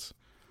bins.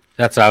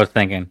 That's what I was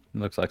thinking. It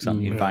looks like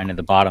something you'd Yeah. find at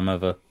the bottom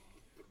of a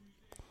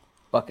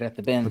bucket at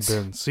the bins. The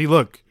bins. See,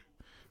 look.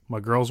 My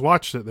girls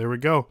watched it. There we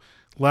go.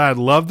 Lad,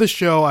 love the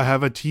show. I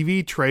have a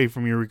TV tray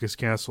from Eureka's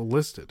Castle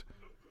listed.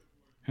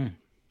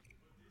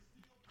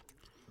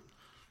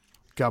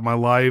 Got my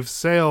live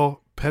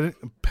sale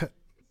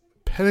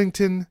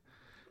Pennington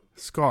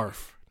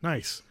scarf.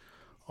 Nice.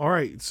 All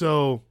right,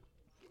 so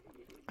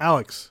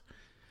Alex,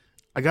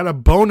 I got a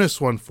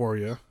bonus one for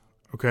you.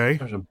 Okay,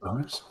 There's a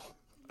bonus.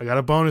 I got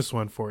a bonus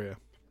one for you.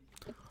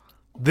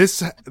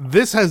 This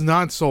has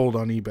not sold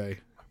on eBay,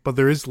 but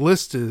there is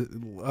listed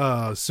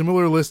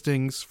similar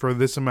listings for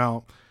this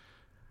amount.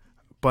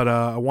 But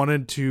I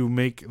wanted to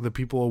make the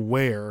people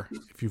aware.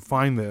 If you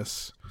find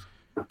this,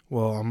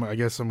 well, I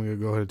guess I'm going to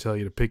go ahead and tell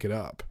you to pick it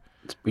up.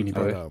 It's Beanie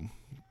But, Boy.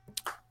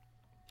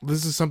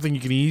 this is something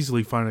you can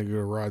easily find at a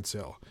garage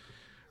sale.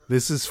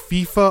 This is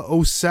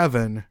FIFA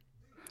 07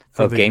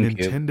 for the GameCube.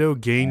 Nintendo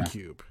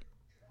GameCube.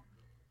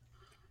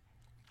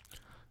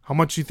 How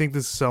much do you think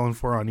this is selling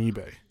for on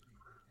eBay?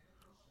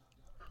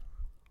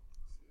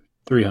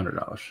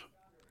 $300.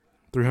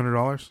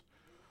 $300?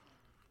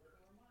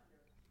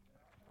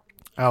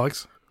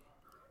 Alex?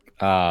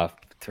 $300.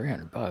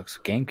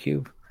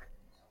 GameCube.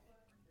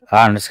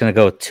 I'm just gonna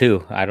go with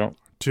 2. I don't.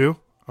 2?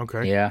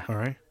 Okay. Yeah. All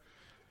right.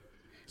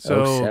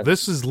 So 07.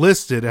 this is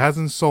listed. It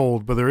hasn't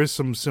sold, but there is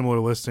some similar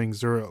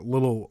listings. They're a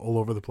little all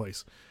over the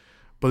place.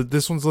 But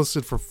this one's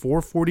listed for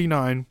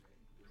 $449.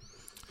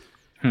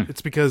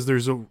 It's because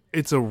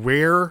it's a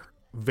rare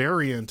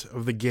variant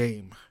of the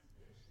game.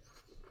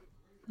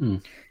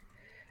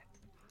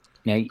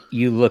 Now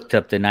you looked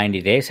up the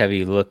 90 days. Have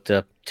you looked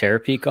up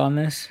Terapeak on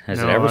this? Has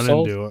No, it ever I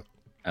sold? didn't do it.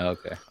 Oh,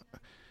 okay.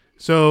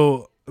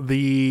 So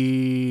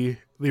the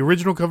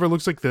original cover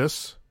looks like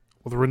this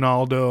with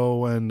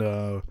Ronaldo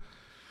and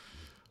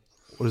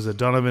what is it,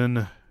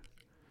 Donovan?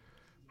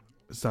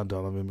 It's not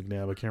Donovan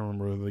McNabb. I can't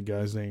remember the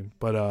guy's name,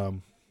 but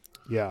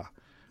yeah.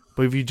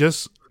 But if you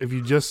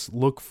just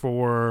look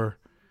for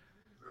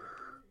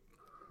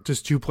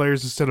just 2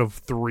 players instead of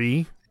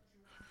 3,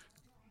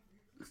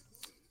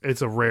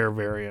 it's a rare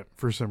variant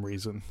for some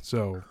reason.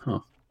 So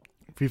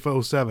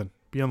FIFA 07,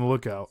 be on the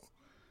lookout.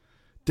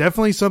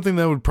 Definitely something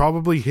that would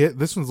probably hit.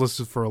 This one's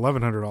listed for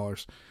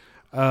 $1,100.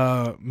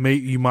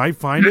 You might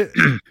find it,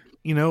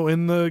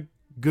 in the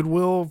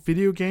Goodwill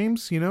video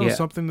games.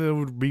 Something that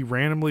would be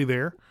randomly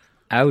there.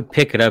 I would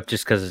pick it up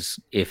just because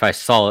if I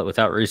saw it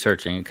without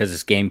researching, because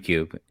it's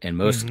GameCube, and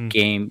most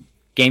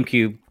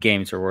GameCube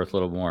games are worth a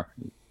little more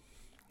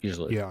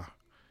usually. Yeah.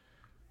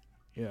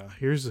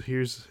 Here's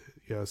here's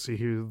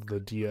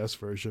the DS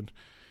version.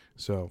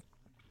 So,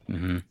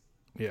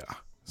 yeah.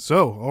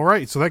 So, all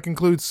right. So that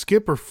concludes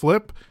Skip or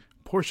Flip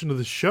portion of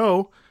the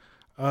show.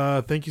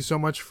 Thank you so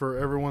much for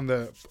everyone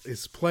that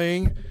is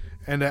playing.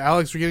 And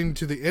Alex, we're getting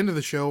to the end of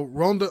the show.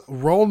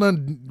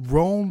 Rolandinho.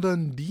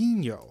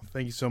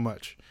 Thank you so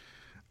much.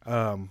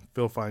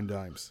 Phil Fine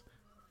Dimes.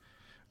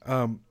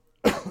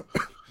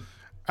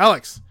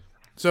 Alex,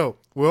 so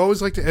we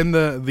always like to end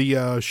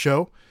the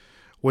show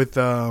with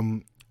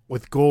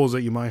goals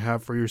that you might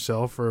have for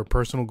yourself, or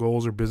personal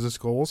goals or business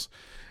goals.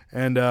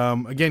 And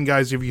again,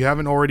 guys, if you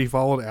haven't already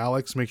followed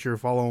Alex, make sure you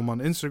follow him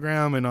on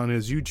Instagram and on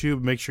his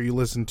YouTube. Make sure you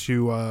listen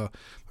to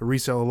the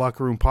Reseller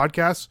Locker Room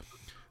podcast.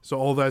 So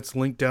all that's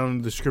linked down in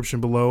the description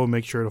below, and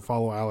make sure to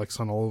follow Alex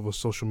on all of the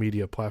social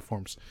media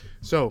platforms.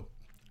 So,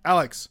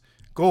 Alex,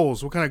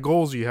 goals. What kind of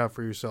goals do you have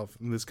for yourself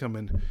in this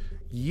coming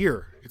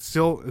year? It's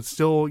still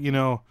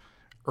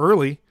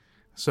early.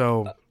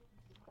 So,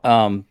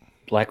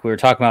 like we were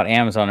talking about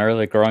Amazon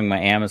earlier, growing my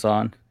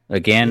Amazon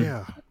again.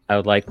 Yeah. I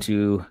would like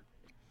to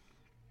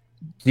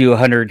do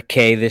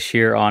 100K this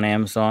year on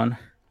Amazon.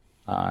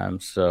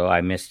 So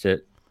I missed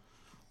it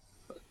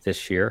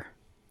this year,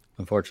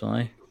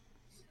 unfortunately.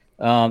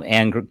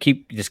 And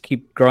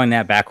keep growing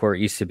that back where it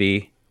used to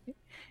be,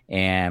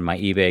 and my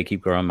eBay, keep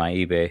growing my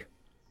eBay.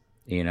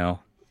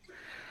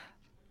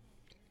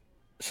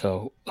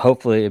 So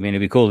hopefully, it'd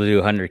be cool to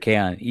do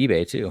 100K on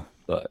eBay too.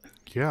 But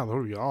yeah, that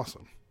would be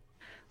awesome.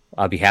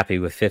 I'll be happy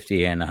with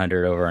 50 and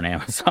 100 over on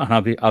Amazon.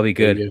 I'll be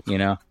good.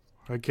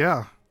 Heck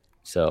yeah.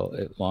 So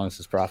as long as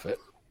it's profit.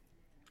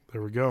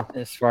 There we go.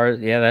 As far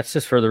as that's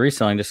just for the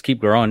reselling. Just keep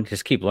growing.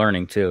 Just keep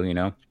learning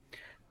too.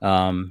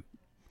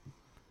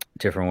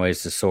 Different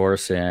ways to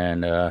source,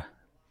 and I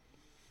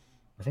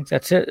think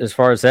that's it as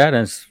far as that.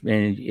 And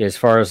as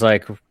far as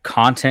like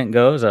content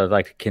goes, I'd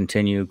like to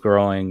continue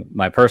growing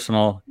my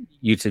personal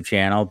YouTube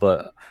channel,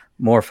 but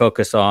more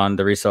focus on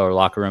the Reseller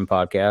Locker Room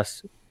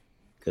podcast,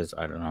 because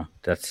I don't know,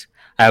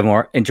 I have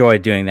more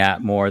enjoyed doing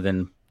that more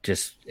than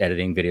just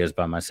editing videos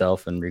by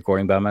myself and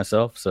recording by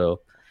myself.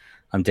 So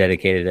I'm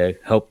dedicated to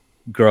help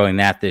growing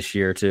that this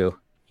year too,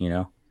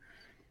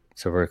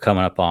 So we're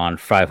coming up on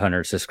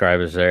 500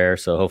 subscribers there.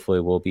 So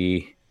hopefully we'll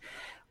be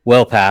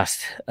well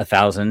past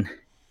 1,000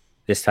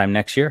 this time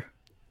next year.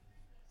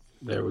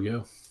 There we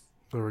go.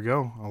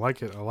 I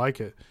like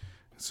it.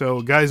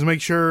 So guys,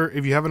 make sure,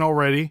 if you haven't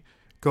already,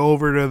 go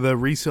over to the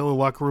Reseller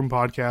Locker Room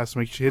podcast.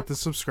 Make sure you hit the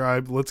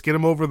subscribe. Let's get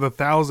them over the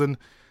 1,000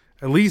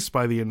 at least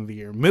by the end of the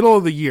year, middle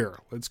of the year.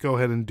 Let's go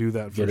ahead and do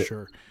that for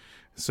sure.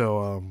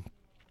 So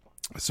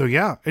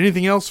yeah.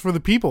 Anything else for the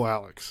people,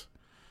 Alex?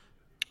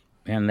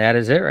 And that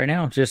is it right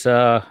now. Just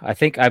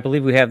I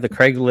believe we have the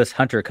Craigslist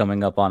Hunter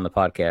coming up on the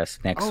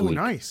podcast next week.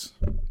 Oh, nice.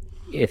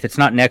 If it's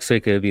not next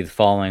week, it'll be the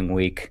following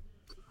week.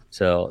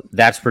 So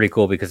that's pretty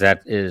cool, because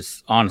that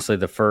is honestly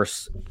the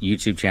first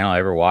YouTube channel I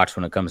ever watched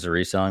when it comes to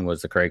reselling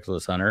was the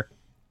Craigslist Hunter.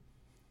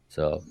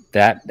 So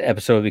that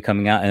episode will be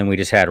coming out, and we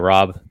just had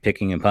Rob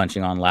picking and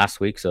punching on last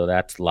week. So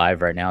that's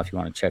live right now if you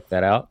want to check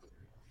that out.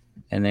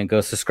 And then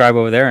go subscribe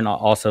over there, and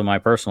also my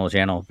personal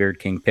channel, Beard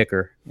King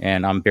Picker.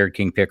 And I'm Beard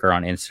King Picker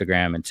on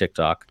Instagram and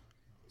TikTok.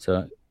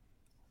 So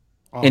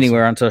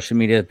anywhere on social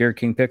media, Beard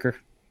King Picker.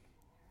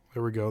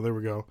 There we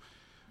go.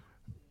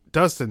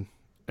 Dustin,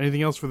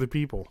 anything else for the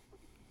people?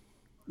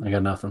 I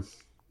got nothing.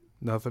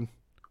 Nothing?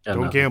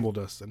 Don't gamble,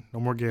 Dustin. No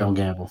more gambling.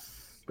 Don't gamble.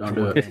 Don't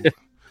do it.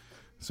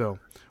 So,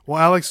 well,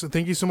 Alex,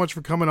 thank you so much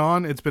for coming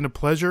on. It's been a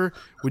pleasure.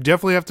 We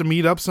definitely have to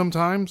meet up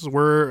sometimes.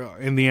 We're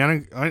in the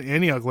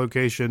Antioch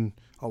location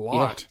a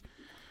lot. Yeah.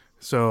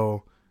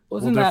 So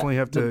we'll definitely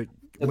have to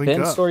link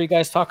Ben up. store you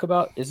guys talk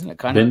about, isn't it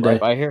kind of right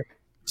by here?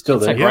 Still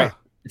there.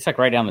 It's like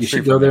right down the street.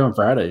 You should go there on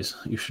Fridays.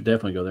 You should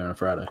definitely go there on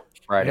Friday.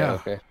 Friday,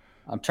 okay.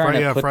 I'm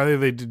trying Friday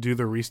they do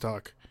the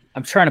restock.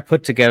 I'm trying to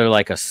put together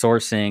like a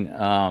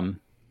sourcing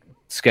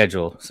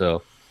schedule.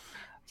 So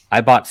I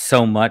bought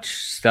so much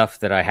stuff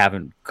that I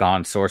haven't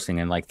gone sourcing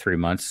in like 3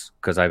 months,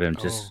 because I've been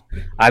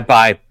I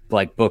buy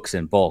like books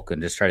in bulk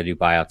and just try to do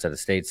buyouts at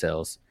estate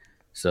sales.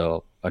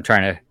 So I'm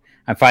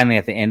finally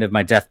at the end of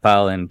my death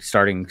pile and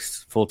starting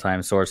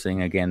full-time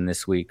sourcing again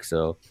this week.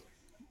 So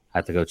I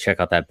have to go check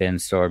out that bin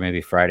store. Maybe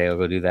Friday I'll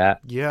go do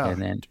that. Yeah.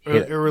 And then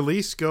a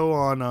release go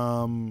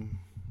on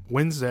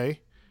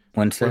Wednesday.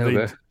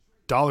 Okay.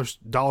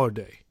 Dollar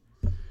Day.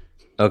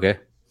 Okay.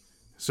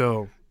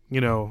 So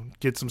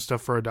get some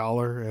stuff for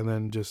 $1 and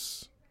then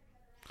just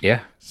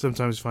Yeah,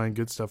 sometimes find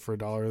good stuff for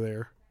 $1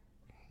 there.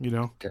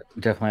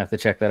 definitely have to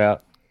check that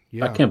out.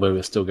 Yeah. I can't believe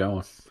it's still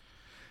going.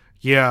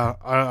 Yeah,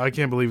 I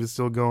can't believe it's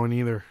still going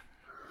either.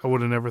 I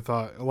would have never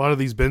thought. A lot of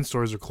these bin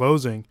stores are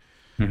closing,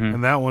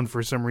 and that one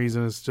for some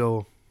reason is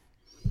still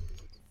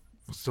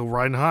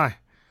riding high.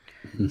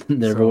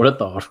 Never would have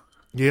thought.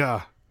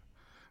 Yeah.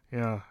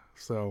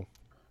 So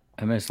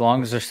I mean, as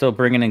long as they're still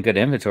bringing in good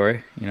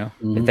inventory, if they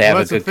well, have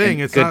that's a good, the thing.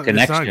 It's good not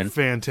connection.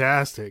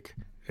 fantastic.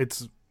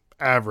 It's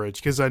average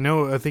because I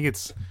think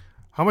it's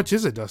how much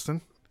is it,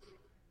 Dustin?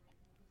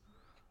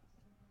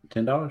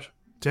 $10,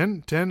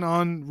 $10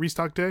 on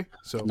restock day.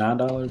 So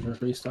 $9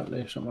 for restock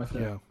day, something like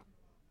that. yeah.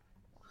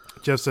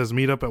 Jeff says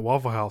meet up at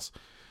Waffle House.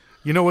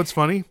 You know what's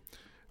funny?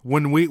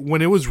 When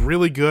it was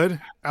really good,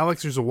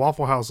 Alex, there's a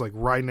Waffle House like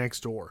right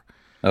next door.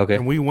 Okay.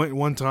 And we went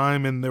one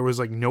time and there was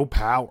like no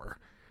power.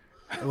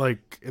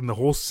 Like in the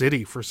whole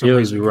city for some It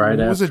was reason. right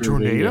Was it after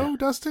tornado,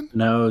 Dustin?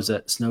 No, it was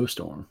that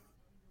snowstorm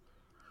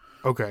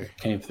Okay.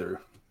 came through.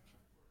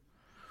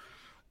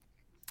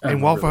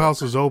 And Waffle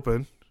House was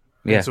open.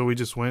 Yeah. And so we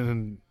just went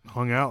and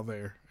hung out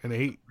there and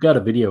ate. Got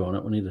a video on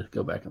it. We need to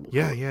go back and look.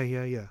 Yeah.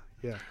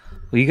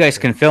 Well, you guys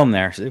can film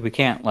there. So we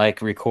can't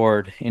like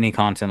record any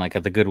content like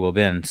at the Goodwill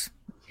bins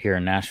here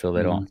in Nashville.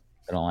 They don't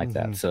like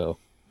that. So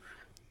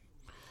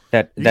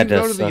that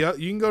does suck.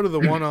 You can go to the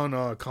one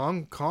on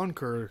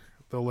Conquer.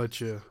 They'll let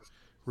you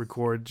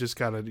record. Just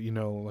gotta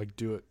like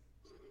do it.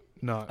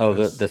 Not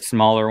the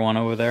smaller one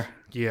over there.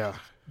 yeah.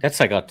 That's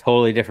like a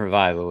totally different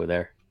vibe over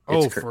there.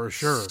 It's For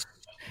sure.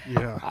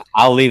 Yeah.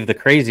 I'll leave the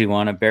crazy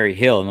one at Berry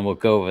Hill, and then we'll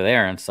go over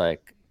there, and it's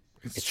like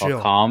it's all chill.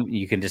 calm.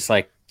 You can just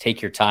like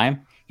take your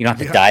time. You don't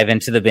have to dive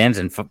into the bins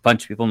and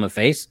punch people in the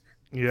face.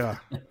 Yeah.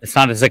 It's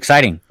not as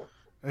exciting.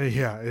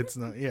 Yeah. It's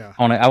not. Yeah.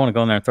 I want to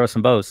go in there and throw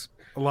some bows.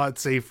 A lot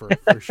safer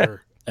for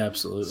sure.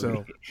 Absolutely.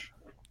 So,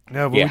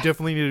 yeah, but we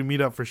definitely need to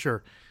meet up for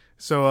sure.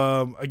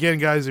 So, again,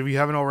 guys, if you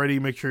haven't already,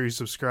 make sure you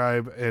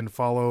subscribe and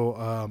follow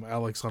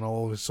Alex on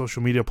all of his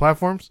social media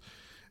platforms.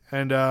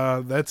 And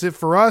that's it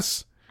for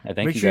us.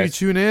 Make sure you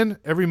tune in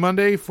every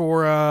Monday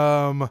for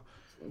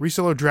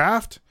Reseller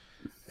Draft.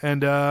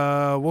 And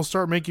we'll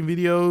start making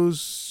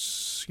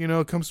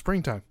videos, come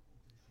springtime.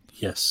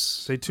 Yes.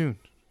 Stay tuned.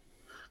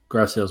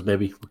 Garage sales,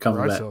 baby. We're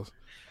coming back.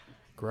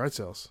 Garage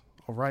sales.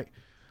 All right.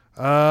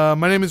 My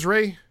name is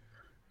Ray.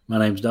 My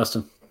name's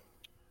Dustin.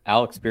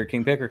 Alex, Beer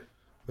King Picker.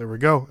 There we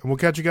go. And we'll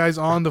catch you guys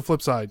on the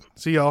flip side.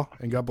 See y'all,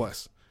 and God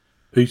bless.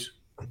 Peace.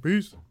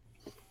 Peace.